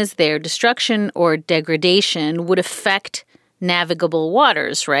long as their destruction or degradation would affect navigable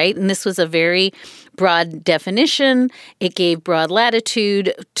waters, right? And this was a very broad definition. It gave broad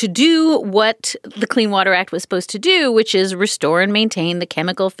latitude to do what the Clean Water Act was supposed to do, which is restore and maintain the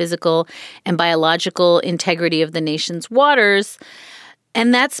chemical, physical, and biological integrity of the nation's waters.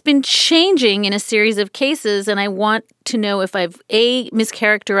 And that's been changing in a series of cases. And I want to know if I've,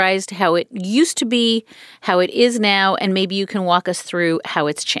 mischaracterized how it used to be, how it is now, and maybe you can walk us through how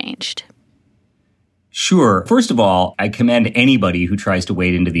it's changed. Sure. First of all, I commend anybody who tries to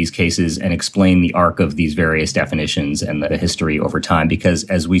wade into these cases and explain the arc of these various definitions and the history over time, because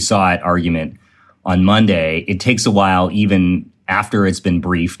as we saw at argument on Monday, it takes a while even after it's been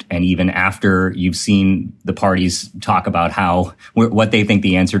briefed and even after you've seen the parties talk about what they think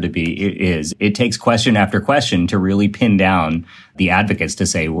the answer to be is. It takes question after question to really pin down the advocates to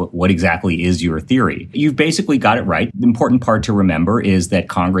say, what exactly is your theory? You've basically got it right. The important part to remember is that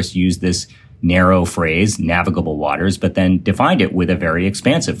Congress used this narrow phrase, navigable waters, but then defined it with a very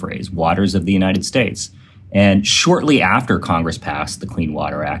expansive phrase, waters of the United States. And shortly after Congress passed the Clean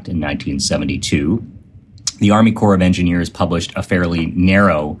Water Act in 1972, the Army Corps of Engineers published a fairly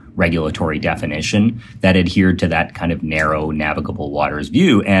narrow regulatory definition that adhered to that kind of narrow navigable waters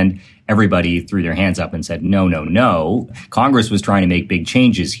view. And everybody threw their hands up and said, no, no, no. Congress was trying to make big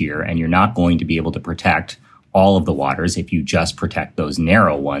changes here, and you're not going to be able to protect all of the waters if you just protect those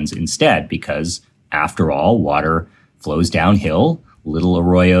narrow ones instead, because after all, water flows downhill. Little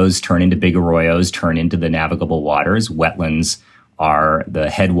arroyos turn into big arroyos, turn into the navigable waters. Wetlands are the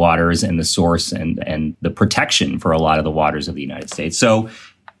headwaters and the source and the protection for a lot of the waters of the United States. So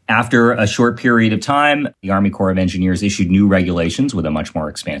after a short period of time, the Army Corps of Engineers issued new regulations with a much more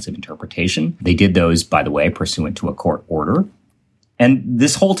expansive interpretation. They did those, by the way, pursuant to a court order. And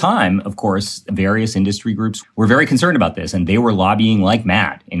this whole time, of course, various industry groups were very concerned about this, and they were lobbying like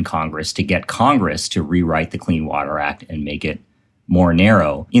mad in Congress to get Congress to rewrite the Clean Water Act and make it more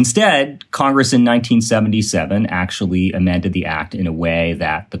narrow. Instead, Congress in 1977 actually amended the act in a way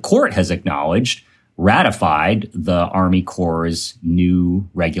that the court has acknowledged ratified the Army Corps' new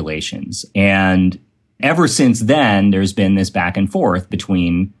regulations. And ever since then, there's been this back and forth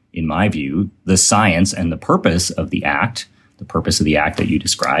between, in my view, the science and the purpose of the act. The purpose of the act that you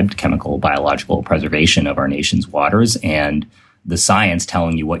described, chemical, biological preservation of our nation's waters, and the science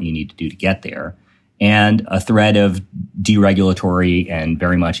telling you what you need to do to get there, and a thread of deregulatory and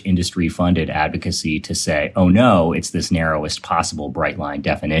very much industry-funded advocacy to say, oh no, it's this narrowest possible bright line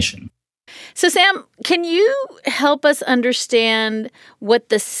definition. So, Sam, can you help us understand what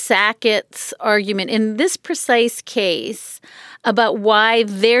the SCOTUS argument in this precise case about why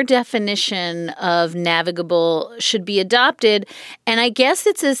their definition of navigable should be adopted? And I guess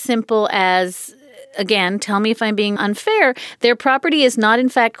it's as simple as, again, tell me if I'm being unfair, their property is not, in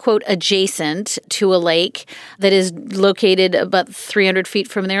fact, quote, adjacent to a lake that is located about 300 feet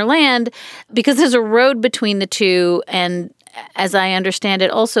from their land, because there's a road between the two. And as I understand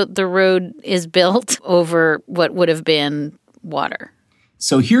it, also the road is built over what would have been water.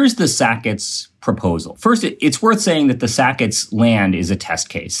 So here's the SCOTUS proposal. First, it's worth saying that the SCOTUS land is a test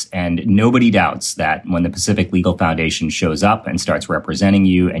case, and nobody doubts that when the Pacific Legal Foundation shows up and starts representing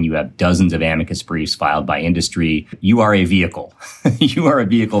you and you have dozens of amicus briefs filed by industry, you are a vehicle. You are a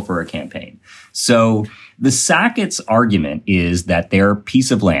vehicle for a campaign. So the SCOTUS argument is that their piece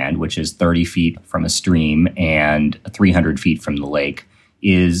of land, which is 30 feet from a stream and 300 feet from the lake,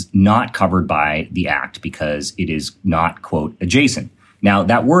 is not covered by the act because it is not, quote, adjacent. Now,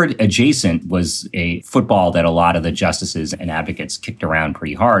 that word adjacent was a football that a lot of the justices and advocates kicked around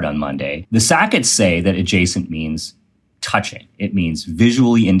pretty hard on Monday. The SCOTUS say that adjacent means touching. It means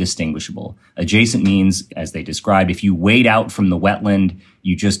visually indistinguishable. Adjacent means, as they described, if you wade out from the wetland,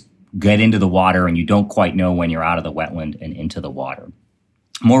 you just get into the water and you don't quite know when you're out of the wetland and into the water.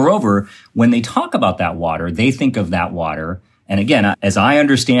 Moreover, when they talk about that water, they think of that water. And again, as I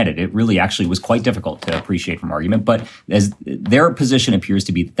understand it, it really actually was quite difficult to appreciate from argument. But as their position appears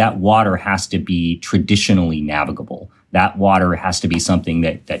to be that water has to be traditionally navigable. That water has to be something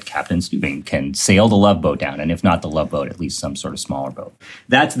that Captain Stubing can sail the Love Boat down. And if not the Love Boat, at least some sort of smaller boat.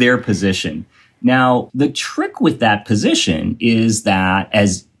 That's their position. Now, the trick with that position is that,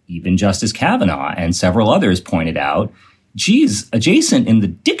 as even Justice Kavanaugh and several others pointed out, adjacent in the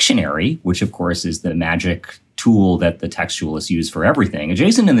dictionary, which of course is the magic tool that the textualists use for everything.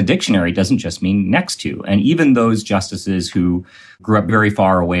 Adjacent in the dictionary doesn't just mean next to. And even those justices who grew up very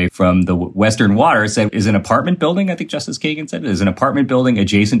far away from the Western water said, is an apartment building, I think Justice Kagan said, is an apartment building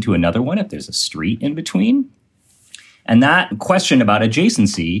adjacent to another one if there's a street in between? And that question about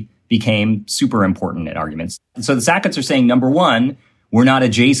adjacency became super important in arguments. So the SCOTUS are saying, number one, we're not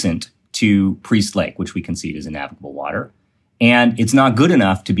adjacent to Priest Lake, which we concede is a navigable water. And it's not good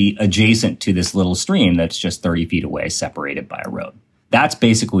enough to be adjacent to this little stream that's just 30 feet away, separated by a road. That's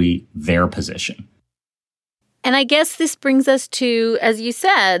basically their position. And I guess this brings us to, as you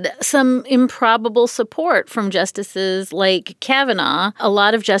said, some improbable support from justices like Kavanaugh, a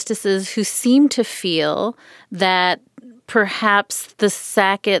lot of justices who seem to feel that perhaps the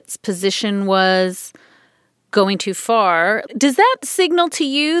SCOTUS position was going too far. Does that signal to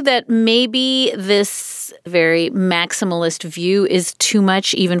you that maybe this very maximalist view is too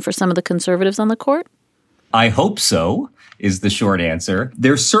much even for some of the conservatives on the court? I hope so, is the short answer.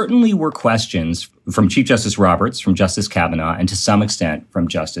 There certainly were questions from Chief Justice Roberts, from Justice Kavanaugh, and to some extent from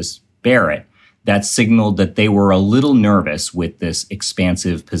Justice Barrett that signaled that they were a little nervous with this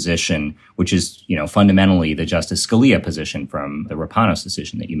expansive position, which is, fundamentally the Justice Scalia position from the Rapanos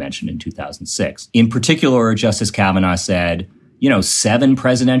decision that you mentioned in 2006. In particular, Justice Kavanaugh said, 7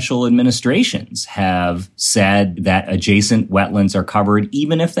 presidential administrations have said that adjacent wetlands are covered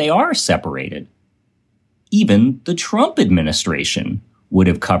even if they are separated. even the Trump administration would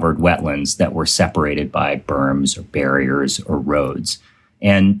have covered wetlands that were separated by berms or barriers or roads.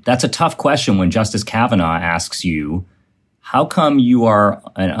 And that's a tough question when Justice Kavanaugh asks you, how come you are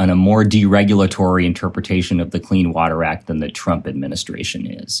on a more deregulatory interpretation of the Clean Water Act than the Trump administration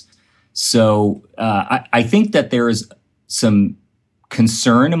is? So I think that there is some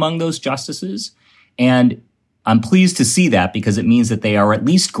concern among those justices, and I'm pleased to see that because it means that they are at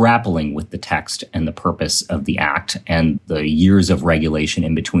least grappling with the text and the purpose of the act and the years of regulation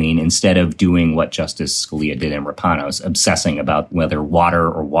in between, instead of doing what Justice Scalia did in Rapanos, obsessing about whether water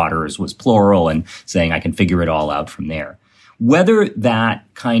or waters was plural and saying I can figure it all out from there. Whether that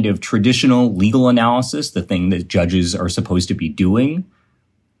kind of traditional legal analysis, the thing that judges are supposed to be doing,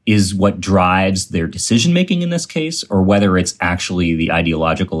 is what drives their decision-making in this case, or whether it's actually the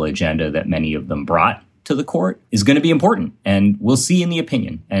ideological agenda that many of them brought to the court, is going to be important. And we'll see in the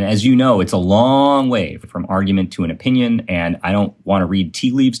opinion. And as you know, it's a long way from argument to an opinion, and I don't want to read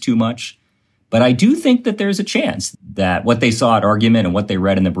tea leaves too much. But I do think that there's a chance that what they saw at argument and what they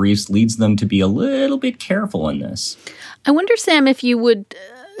read in the briefs leads them to be a little bit careful in this. I wonder, Sam, if you would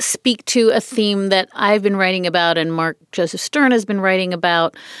speak to a theme that I've been writing about and Mark Joseph Stern has been writing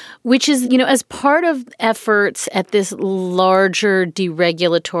about, which is, as part of efforts at this larger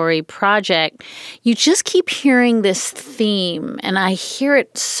deregulatory project, you just keep hearing this theme, and I hear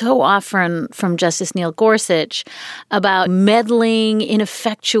it so often from Justice Neil Gorsuch, about meddling,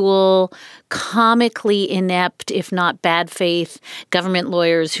 ineffectual, comically inept, if not bad faith, government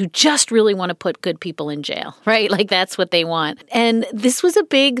lawyers who just really want to put good people in jail, right? Like that's what they want. And this was a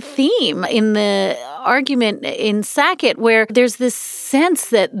big theme in the argument in Sackett, where there's this sense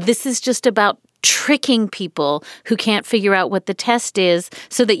that this is just about tricking people who can't figure out what the test is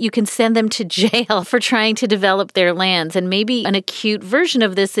so that you can send them to jail for trying to develop their lands. And maybe an acute version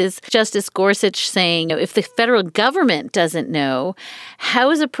of this is Justice Gorsuch saying, if the federal government doesn't know,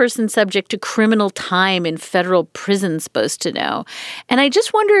 how is a person subject to criminal time in federal prison supposed to know? And I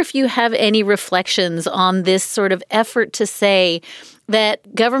just wonder if you have any reflections on this sort of effort to say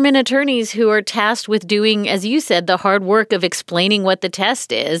that government attorneys who are tasked with doing, as you said, the hard work of explaining what the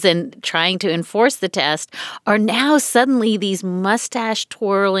test is and trying to enforce the test are now suddenly these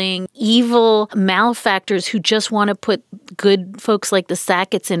mustache-twirling, evil malefactors who just want to put good folks like the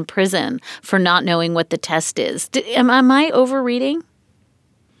Sacketts in prison for not knowing what the test is. Am I overreading?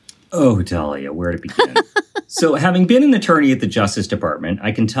 Oh, Dahlia, where to begin? So having been an attorney at the Justice Department,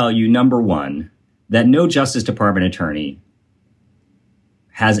 I can tell you, number one, that no Justice Department attorney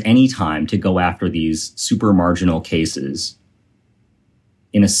has any time to go after these super marginal cases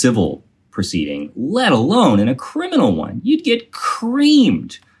in a civil proceeding, let alone in a criminal one. You'd get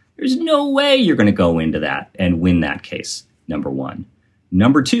creamed. There's no way you're going to go into that and win that case, number one.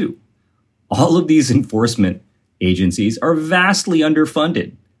 Number two, all of these enforcement agencies are vastly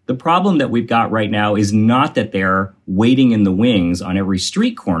underfunded. The problem that we've got right now is not that they're waiting in the wings on every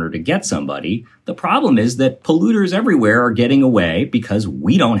street corner to get somebody. The problem is that polluters everywhere are getting away because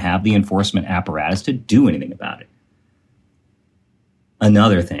we don't have the enforcement apparatus to do anything about it.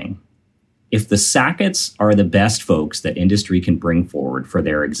 Another thing, if the Sacketts are the best folks that industry can bring forward for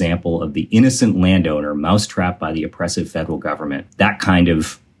their example of the innocent landowner mousetrapped by the oppressive federal government, that kind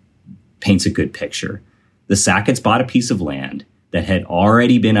of paints a good picture. The Sacketts bought a piece of land that had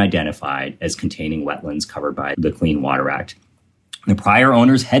already been identified as containing wetlands covered by the Clean Water Act. The prior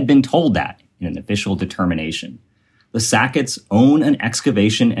owners had been told that in an official determination. The Sacketts own an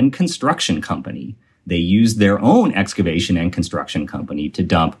excavation and construction company. They used their own excavation and construction company to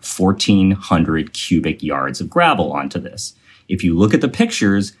dump 1,400 cubic yards of gravel onto this. If you look at the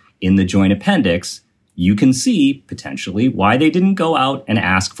pictures in the joint appendix, you can see potentially why they didn't go out and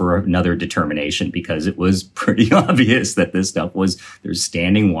ask for another determination, because it was pretty obvious that this stuff there's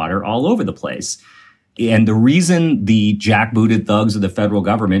standing water all over the place. And the reason the jackbooted thugs of the federal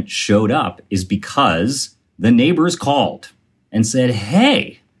government showed up is because the neighbors called and said,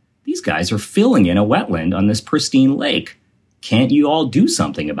 hey, these guys are filling in a wetland on this pristine lake. Can't you all do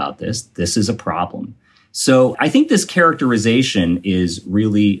something about this? This is a problem. So I think this characterization is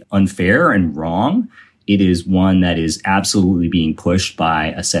really unfair and wrong. It is one that is absolutely being pushed by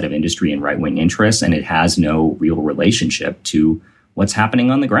a set of industry and right-wing interests, and it has no real relationship to what's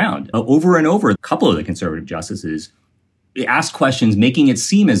happening on the ground. Over and over, a couple of the conservative justices asked questions making it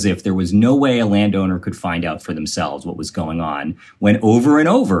seem as if there was no way a landowner could find out for themselves what was going on, when over and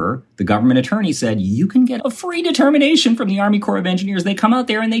over, the government attorney said, you can get a free determination from the Army Corps of Engineers. They come out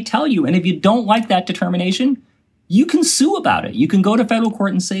there and they tell you. And if you don't like that determination, you can sue about it. You can go to federal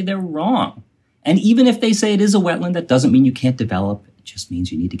court and say they're wrong. And even if they say it is a wetland, that doesn't mean you can't develop. It just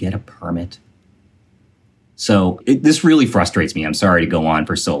means you need to get a permit. So this really frustrates me. I'm sorry to go on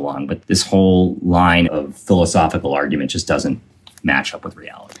for so long, but this whole line of philosophical argument just doesn't match up with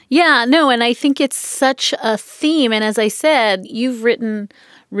reality. Yeah, no, and I think it's such a theme. And as I said, you've written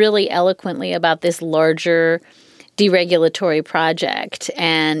really eloquently about this larger deregulatory project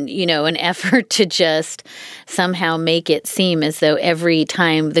and, an effort to just somehow make it seem as though every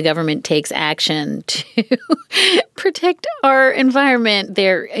time the government takes action to protect our environment,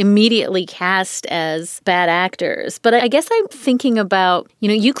 they're immediately cast as bad actors. But I guess I'm thinking about,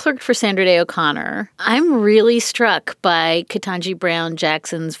 you clerked for Sandra Day O'Connor. I'm really struck by Ketanji Brown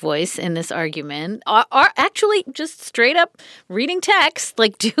Jackson's voice in this argument. Actually, just straight up reading text,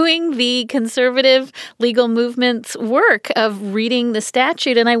 like doing the conservative legal movement's work of reading the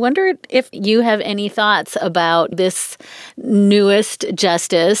statute. And I wonder if you have any thoughts about this newest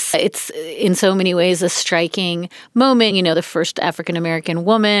justice. It's in so many ways a striking moment, the first African-American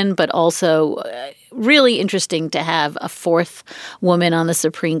woman, but also really interesting to have a fourth woman on the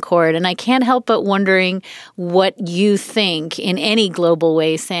Supreme Court. And I can't help but wondering what you think in any global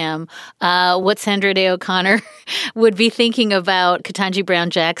way, Sam, what Sandra Day O'Connor would be thinking about Ketanji Brown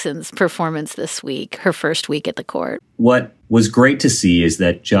Jackson's performance this week, her first week at the court. What was great to see is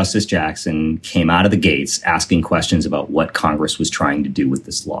that Justice Jackson came out of the gates asking questions about what Congress was trying to do with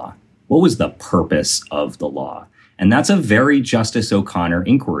this law. What was the purpose of the law? And that's a very Justice O'Connor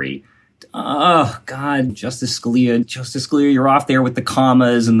inquiry. Oh, God, Justice Scalia, you're off there with the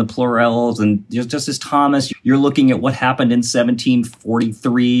commas and the plurals. And Justice Thomas, you're looking at what happened in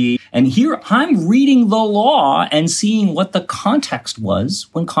 1743. And here I'm reading the law and seeing what the context was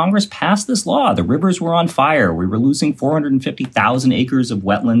when Congress passed this law. The rivers were on fire. We were losing 450,000 acres of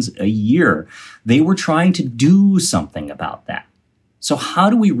wetlands a year. They were trying to do something about that. So how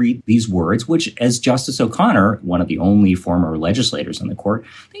do we read these words, which, as Justice O'Connor, one of the only former legislators on the court,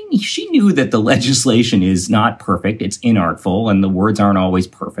 she knew that the legislation is not perfect, it's inartful, and the words aren't always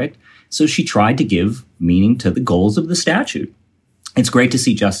perfect. So she tried to give meaning to the goals of the statute. It's great to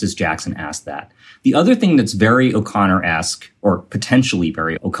see Justice Jackson ask that. The other thing that's very O'Connor-esque, or potentially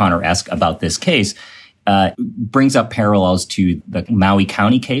very O'Connor-esque about this case, brings up parallels to the Maui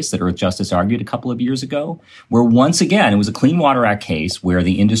County case that Earth Justice argued a couple of years ago, where once again, it was a Clean Water Act case where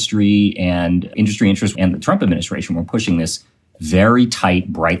the industry interests and the Trump administration were pushing this very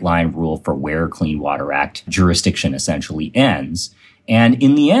tight, bright line rule for where Clean Water Act jurisdiction essentially ends. And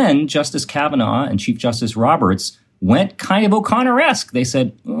in the end, Justice Kavanaugh and Chief Justice Roberts went kind of O'Connor-esque. They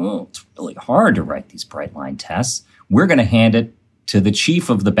said, it's really hard to write these bright line tests. We're going to hand it to the chief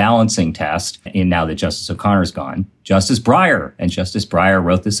of the balancing test, and now that Justice O'Connor's gone, Justice Breyer. And Justice Breyer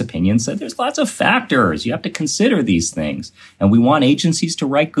wrote this opinion, said there's lots of factors. You have to consider these things. And we want agencies to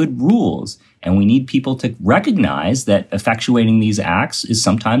write good rules. And we need people to recognize that effectuating these acts is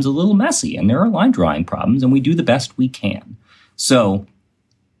sometimes a little messy, and there are line drawing problems, and we do the best we can. So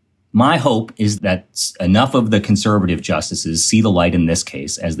my hope is that enough of the conservative justices see the light in this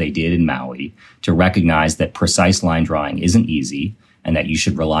case, as they did in Maui, to recognize that precise line drawing isn't easy and that you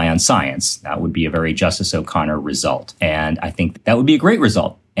should rely on science. That would be a very Justice O'Connor result. And I think that would be a great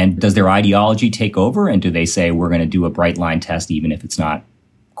result. And does their ideology take over? And do they say, we're going to do a bright line test even if it's not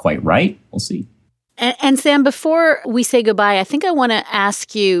quite right? We'll see. And Sam, before we say goodbye, I think I want to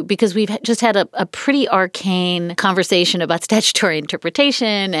ask you, because we've just had a pretty arcane conversation about statutory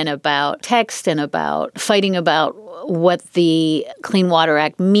interpretation and about text and about fighting about what the Clean Water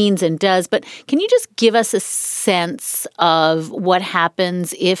Act means and does. But can you just give us a sense of what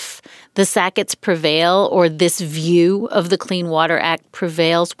happens if the Sacketts prevail or this view of the Clean Water Act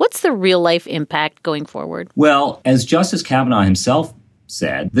prevails? What's the real life impact going forward? Well, as Justice Kavanaugh himself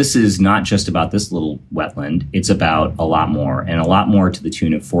said, this is not just about this little wetland. It's about a lot more, and a lot more to the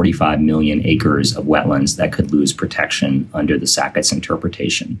tune of 45 million acres of wetlands that could lose protection under the Sacketts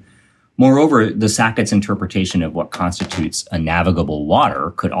interpretation. Moreover, the Sacketts interpretation of what constitutes a navigable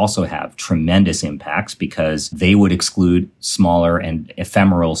water could also have tremendous impacts because they would exclude smaller and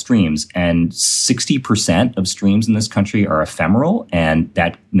ephemeral streams. And 60% of streams in this country are ephemeral, and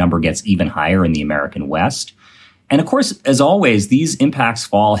that number gets even higher in the American West. And of course, as always, these impacts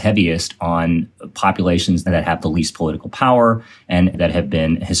fall heaviest on populations that have the least political power and that have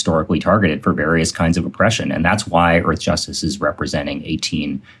been historically targeted for various kinds of oppression. And that's why Earth Justice is representing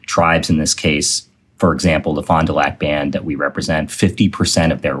 18 tribes in this case. For example, the Fond du Lac Band that we represent,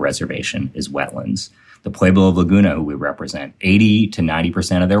 50% of their reservation is wetlands. The Pueblo of Laguna, who we represent, 80 to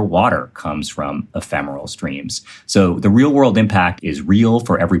 90% of their water comes from ephemeral streams. So the real world impact is real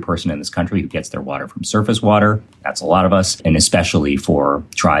for every person in this country who gets their water from surface water. That's a lot of us, and especially for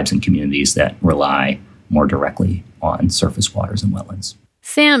tribes and communities that rely more directly on surface waters and wetlands.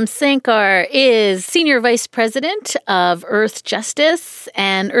 Sam Sankar is Senior Vice President of Earth Justice,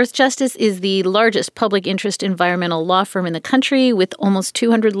 and Earth Justice is the largest public interest environmental law firm in the country with almost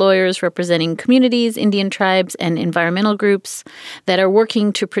 200 lawyers representing communities, Indian tribes, and environmental groups that are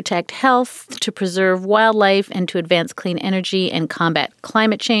working to protect health, to preserve wildlife, and to advance clean energy and combat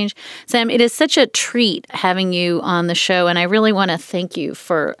climate change. Sam, it is such a treat having you on the show, and I really want to thank you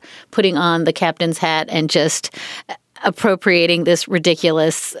for putting on the captain's hat and just appropriating this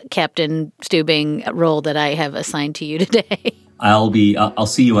ridiculous Captain Steubing role that I have assigned to you today. I'll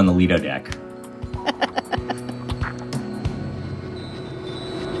see you on the Lido deck.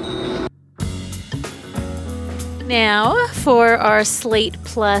 Now, for our Slate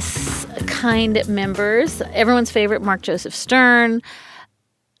Plus kind members, everyone's favorite, Mark Joseph Stern.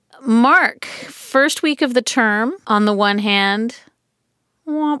 Mark, first week of the term, on the one hand,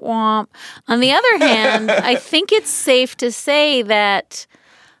 womp womp. On the other hand, I think it's safe to say that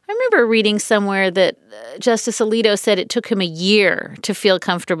I remember reading somewhere that Justice Alito said it took him a year to feel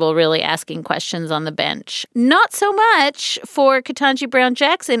comfortable really asking questions on the bench. Not so much for Ketanji Brown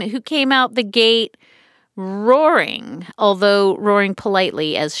Jackson, who came out the gate roaring, although roaring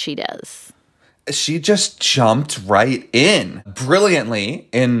politely as she does. She just jumped right in brilliantly,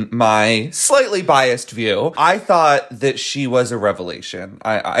 in my slightly biased view. I thought that she was a revelation.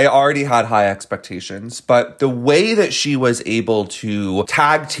 I already had high expectations, but the way that she was able to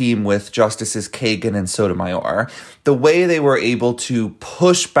tag team with Justices Kagan and Sotomayor, the way they were able to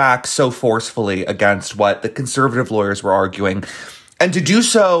push back so forcefully against what the conservative lawyers were arguing, and to do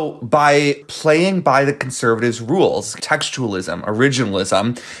so by playing by the conservatives' rules, textualism,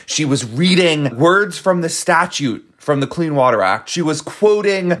 originalism. She was reading words from the statute from the Clean Water Act. She was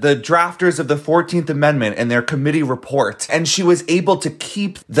quoting the drafters of the 14th Amendment in their committee report. And she was able to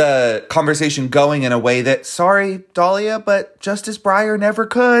keep the conversation going in a way that, sorry, Dahlia, but Justice Breyer never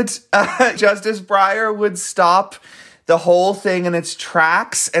could. Justice Breyer would stop the whole thing in its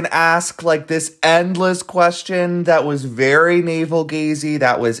tracks and ask like this endless question that was very navel-gazy,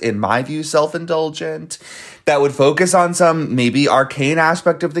 that was, in my view, self-indulgent, that would focus on some maybe arcane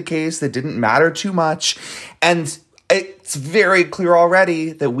aspect of the case that didn't matter too much. And it's very clear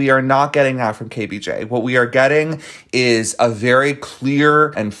already that we are not getting that from KBJ. What we are getting is a very clear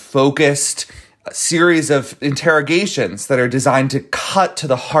and focused series of interrogations that are designed to cut to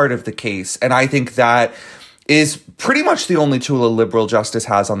the heart of the case. And I think that is pretty much the only tool a liberal justice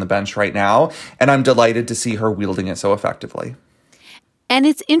has on the bench right now, and I'm delighted to see her wielding it so effectively. And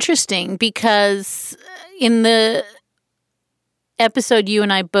it's interesting because in the episode you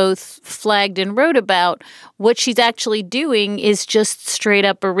and I both flagged and wrote about, what she's actually doing is just straight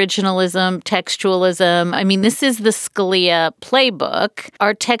up originalism, textualism. I mean, this is the Scalia playbook.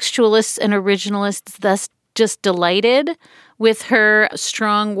 Are textualists and originalists thus just delighted with her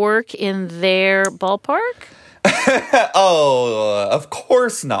strong work in their ballpark? Oh, of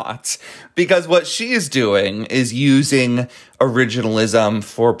course not. Because what she is doing is using originalism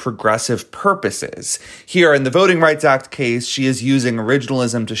for progressive purposes. Here in the Voting Rights Act case, she is using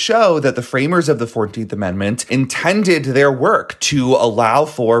originalism to show that the framers of the 14th Amendment intended their work to allow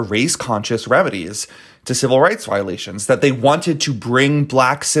for race-conscious remedies to civil rights violations, that they wanted to bring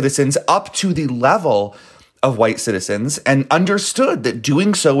Black citizens up to the level of white citizens and understood that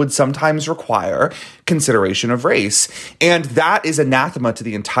doing so would sometimes require consideration of race. And that is anathema to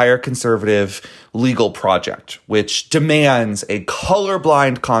the entire conservative legal project, which demands a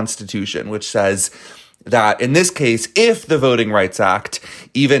colorblind constitution, which says that in this case, if the Voting Rights Act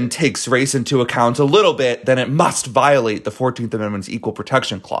even takes race into account a little bit, then it must violate the 14th Amendment's Equal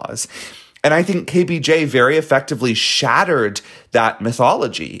Protection Clause. And I think KBJ very effectively shattered that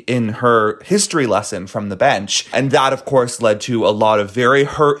mythology in her history lesson from the bench. And that, of course, led to a lot of very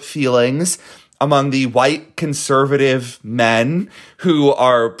hurt feelings among the white conservative men who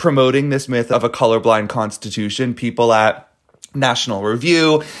are promoting this myth of a colorblind constitution. People at National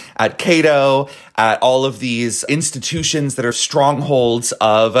Review, at Cato, at all of these institutions that are strongholds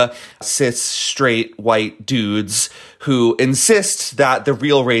of cis, straight, white dudes who insist that the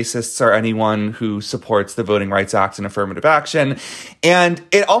real racists are anyone who supports the Voting Rights Act and affirmative action. And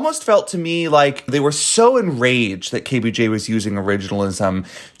it almost felt to me like they were so enraged that KBJ was using originalism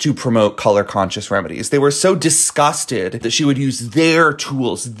to promote color-conscious remedies. They were so disgusted that she would use their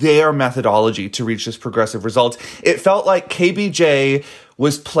tools, their methodology to reach this progressive result. It felt like KBJ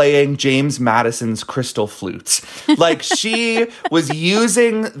was playing James Madison's crystal flutes. Like she was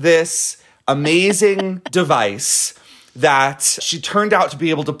using this amazing device that she turned out to be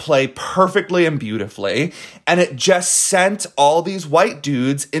able to play perfectly and beautifully. And it just sent all these white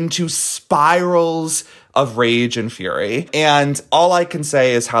dudes into spirals of rage and fury. And all I can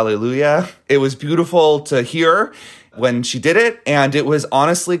say is hallelujah. It was beautiful to hear when she did it. And it was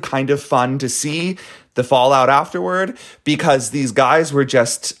honestly kind of fun to see the fallout afterward, because these guys were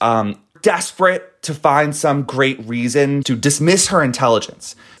just desperate to find some great reason to dismiss her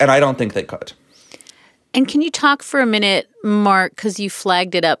intelligence. And I don't think they could. And can you talk for a minute, Mark, because you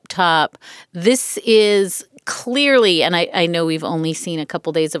flagged it up top. This is clearly, and I know we've only seen a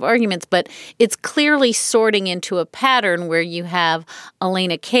couple days of arguments, but it's clearly sorting into a pattern where you have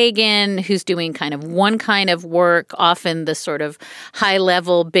Elena Kagan, who's doing kind of one kind of work, often the sort of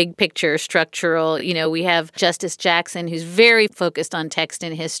high-level, big-picture, structural. We have Justice Jackson, who's very focused on text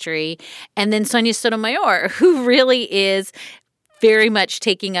and history, and then Sonia Sotomayor, who really is very much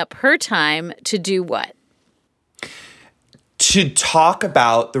taking up her time to do what? To talk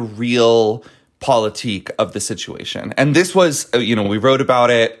about the real politique of the situation. And this was, we wrote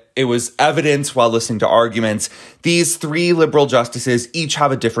about it. It was evidence while listening to arguments. These three liberal justices each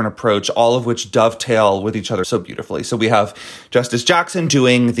have a different approach, all of which dovetail with each other so beautifully. So we have Justice Jackson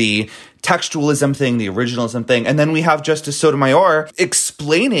doing the textualism thing, the originalism thing. And then we have Justice Sotomayor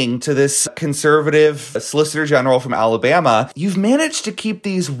explaining to this conservative Solicitor General from Alabama, you've managed to keep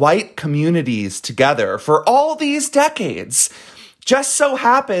these white communities together for all these decades. Just so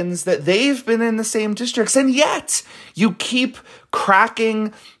happens that they've been in the same districts, and yet you keep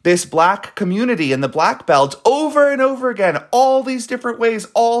cracking this black community in the Black Belt over and over again, all these different ways,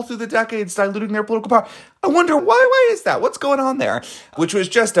 all through the decades, diluting their political power. I wonder why is that? What's going on there? Which was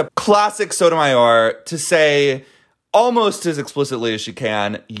just a classic Sotomayor to say almost as explicitly as she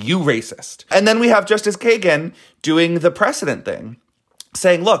can, you racist. And then we have Justice Kagan doing the precedent thing,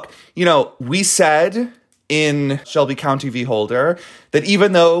 saying, look, we said in Shelby County v. Holder that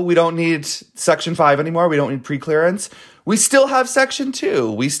even though we don't need Section 5 anymore, we don't need preclearance, we still have Section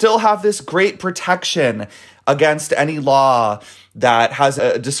 2. We still have this great protection against any law that has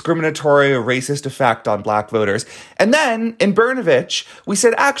a discriminatory or racist effect on black voters. And then in Brnovich, we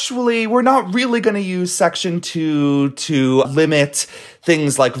said, actually, we're not really going to use Section 2 to limit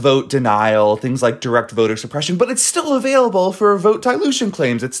things like vote denial, things like direct voter suppression, but it's still available for vote dilution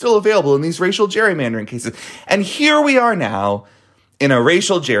claims. It's still available in these racial gerrymandering cases. And here we are now in a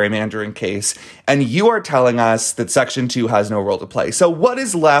racial gerrymandering case, and you are telling us that Section 2 has no role to play. So what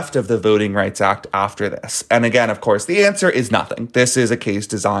is left of the Voting Rights Act after this? And again, of course, the answer is nothing. This is a case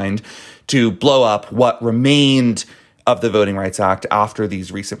designed to blow up what remained of the Voting Rights Act after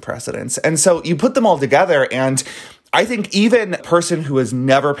these recent precedents. And so you put them all together, and I think even a person who has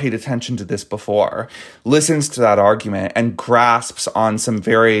never paid attention to this before listens to that argument and grasps on some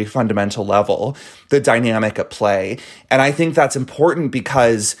very fundamental level the dynamic at play. And I think that's important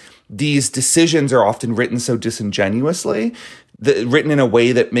because these decisions are often written so disingenuously, written in a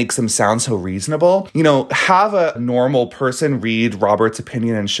way that makes them sound so reasonable. Have a normal person read Robert's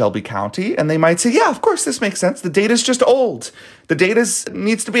opinion in Shelby County, and they might say, yeah, of course, this makes sense. The data's just old. The data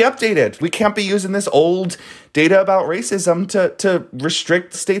needs to be updated. We can't be using this old data about racism to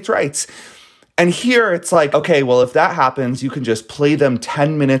restrict states' rights. And here it's like, okay, well, if that happens, you can just play them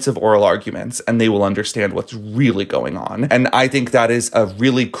 10 minutes of oral arguments and they will understand what's really going on. And I think that is a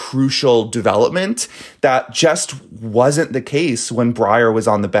really crucial development that just wasn't the case when Breyer was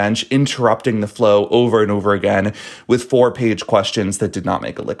on the bench, interrupting the flow over and over again with 4-page questions that did not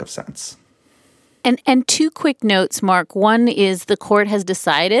make a lick of sense. And two quick notes, Mark. One is the court has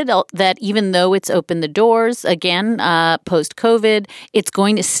decided that even though it's opened the doors, again, post-COVID, it's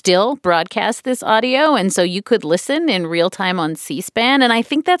going to still broadcast this audio. And so you could listen in real time on C-SPAN. And I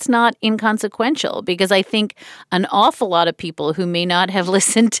think that's not inconsequential because I think an awful lot of people who may not have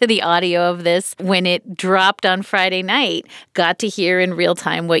listened to the audio of this when it dropped on Friday night got to hear in real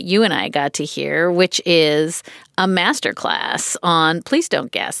time what you and I got to hear, which is a masterclass on Please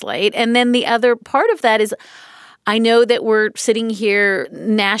Don't Gaslight. And then the other part of that is I know that we're sitting here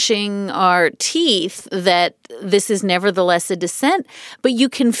gnashing our teeth that this is nevertheless a dissent, but you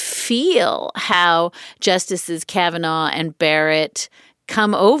can feel how Justices Kavanaugh and Barrett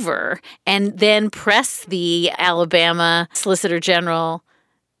come over and then press the Alabama Solicitor General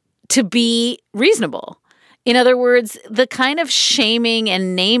to be reasonable. In other words, the kind of shaming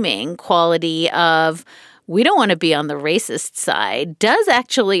and naming quality of we don't want to be on the racist side does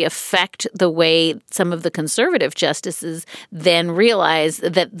actually affect the way some of the conservative justices then realize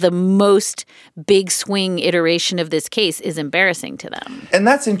that the most big swing iteration of this case is embarrassing to them. And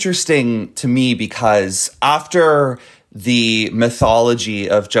that's interesting to me because after the mythology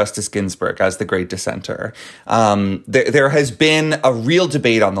of Justice Ginsburg as the great dissenter. There has been a real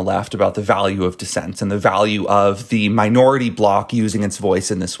debate on the left about the value of dissent and the value of the minority bloc using its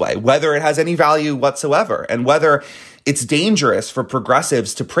voice in this way, whether it has any value whatsoever, and whether it's dangerous for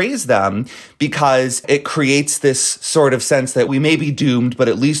progressives to praise them because it creates this sort of sense that we may be doomed, but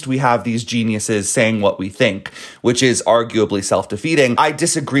at least we have these geniuses saying what we think, which is arguably self-defeating. I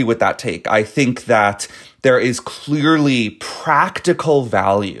disagree with that take. I think that there is clearly practical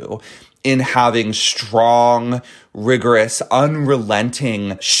value in having strong, rigorous,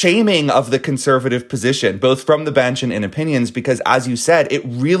 unrelenting shaming of the conservative position, both from the bench and in opinions, because as you said, it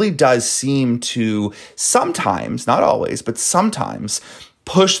really does seem to sometimes, not always, but sometimes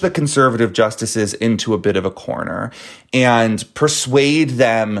push the conservative justices into a bit of a corner and persuade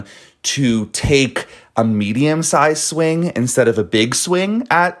them to take a medium-sized swing instead of a big swing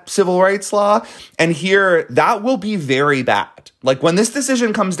at civil rights law. And here, that will be very bad. Like, when this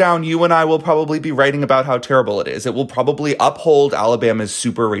decision comes down, you and I will probably be writing about how terrible it is. It will probably uphold Alabama's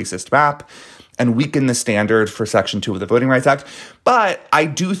super racist map and weaken the standard for Section 2 of the Voting Rights Act. But I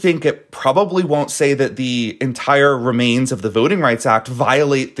do think it probably won't say that the entire remains of the Voting Rights Act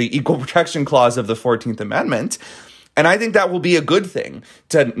violate the Equal Protection Clause of the 14th Amendment. And I think that will be a good thing,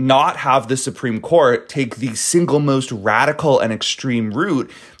 to not have the Supreme Court take the single most radical and extreme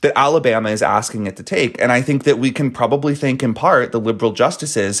route that Alabama is asking it to take. And I think that we can probably thank in part the liberal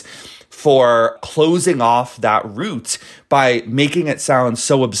justices for closing off that route by making it sound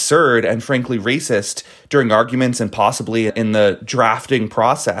so absurd and frankly racist during arguments and possibly in the drafting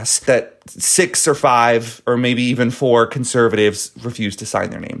process that 6 or 5 or maybe even 4 conservatives refused to sign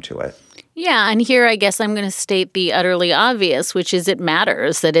their name to it. Yeah, and here I guess I'm going to state the utterly obvious, which is it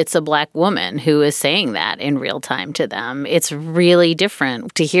matters that it's a Black woman who is saying that in real time to them. It's really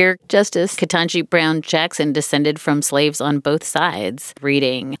different to hear Justice Ketanji Brown Jackson, descended from slaves on both sides,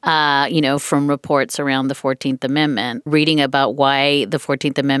 reading, from reports around the 14th Amendment, reading about why the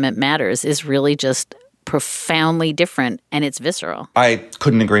 14th Amendment matters is really just profoundly different, and it's visceral. I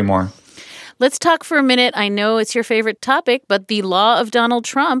couldn't agree more. Let's talk for a minute. I know it's your favorite topic, but the law of Donald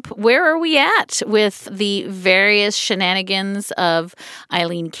Trump. Where are we at with the various shenanigans of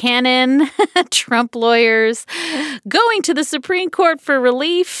Eileen Cannon, Trump lawyers, going to the Supreme Court for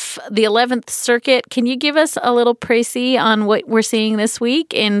relief, the 11th Circuit? Can you give us a little précis on what we're seeing this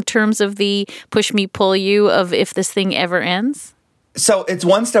week in terms of the push me, pull you of if this thing ever ends? So it's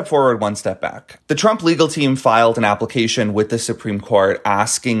one step forward, one step back. The Trump legal team filed an application with the Supreme Court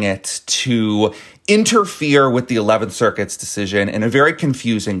asking it to interfere with the 11th Circuit's decision in a very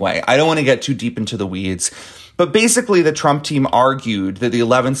confusing way. I don't want to get too deep into the weeds, but basically the Trump team argued that the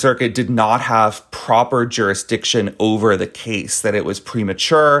 11th Circuit did not have proper jurisdiction over the case, that it was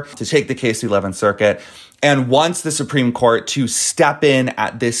premature to take the case to the 11th Circuit, and wants the Supreme Court to step in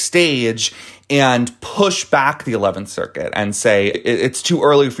at this stage and push back the 11th Circuit and say it's too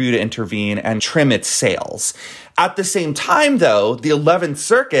early for you to intervene and trim its sails. At the same time, though, the 11th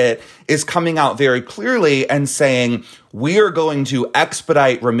Circuit is coming out very clearly and saying, we are going to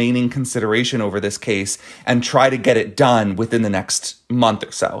expedite remaining consideration over this case and try to get it done within the next month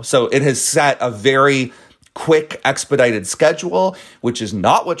or so. So it has set a very quick, expedited schedule, which is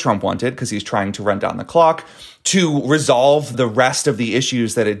not what Trump wanted because he's trying to run down the clock, to resolve the rest of the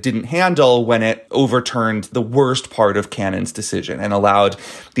issues that it didn't handle when it overturned the worst part of Cannon's decision and allowed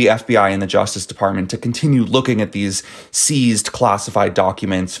the FBI and the Justice Department to continue looking at these seized classified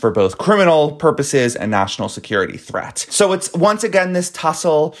documents for both criminal purposes and national security threat. So it's once again this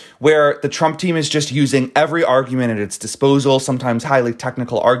tussle where the Trump team is just using every argument at its disposal, sometimes highly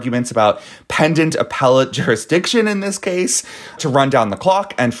technical arguments about pendant appellate jurisdiction in this case, to run down the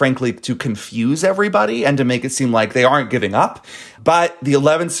clock and frankly to confuse everybody and to make it seem like they aren't giving up. But the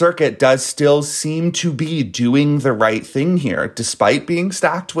 11th Circuit does still seem to be doing the right thing here, despite being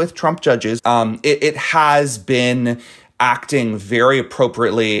stacked with Trump judges. It has been acting very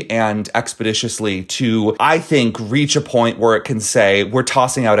appropriately and expeditiously to, I think, reach a point where it can say, we're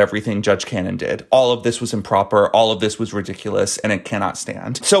tossing out everything Judge Cannon did. All of this was improper. All of this was ridiculous, and it cannot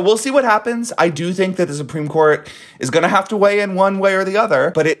stand. So we'll see what happens. I do think that the Supreme Court is going to have to weigh in one way or the other,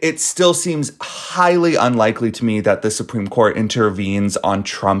 but it still seems highly unlikely to me that the Supreme Court intervenes on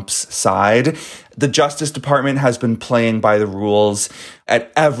Trump's side. The Justice Department has been playing by the rules at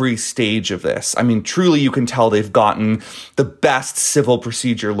every stage of this. I mean, truly, you can tell they've gotten the best civil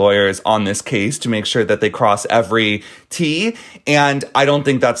procedure lawyers on this case to make sure that they cross every T. And I don't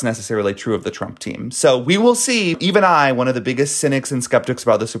think that's necessarily true of the Trump team. So we will see. Even I, one of the biggest cynics and skeptics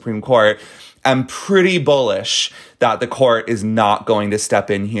about the Supreme Court, am pretty bullish that the court is not going to step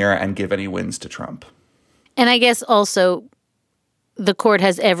in here and give any wins to Trump. And I guess also the court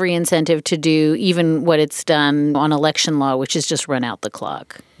has every incentive to do even what it's done on election law, which is just run out the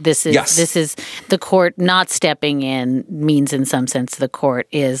clock. This is the court not stepping in means in some sense the court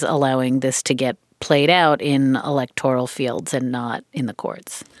is allowing this to get played out in electoral fields and not in the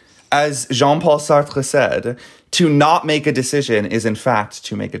courts. As Jean-Paul Sartre said, to not make a decision is in fact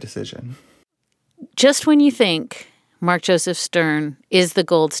to make a decision. Just when you think Mark Joseph Stern is the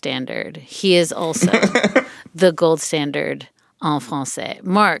gold standard, he is also the gold standard en français.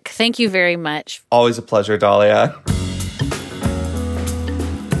 Mark, thank you very much. Always a pleasure, Dahlia.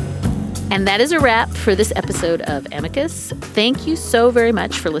 And that is a wrap for this episode of Amicus. Thank you so very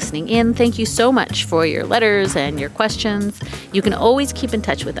much for listening in. Thank you so much for your letters and your questions. You can always keep in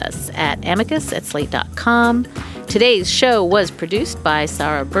touch with us at amicus@slate.com. Today's show was produced by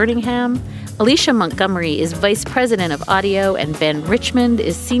Sarah Birmingham. Alicia Montgomery is Vice President of Audio, and Ben Richmond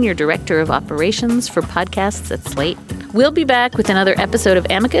is Senior Director of Operations for Podcasts at Slate. We'll be back with another episode of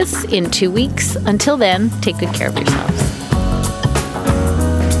Amicus in 2 weeks. Until then, take good care of yourselves.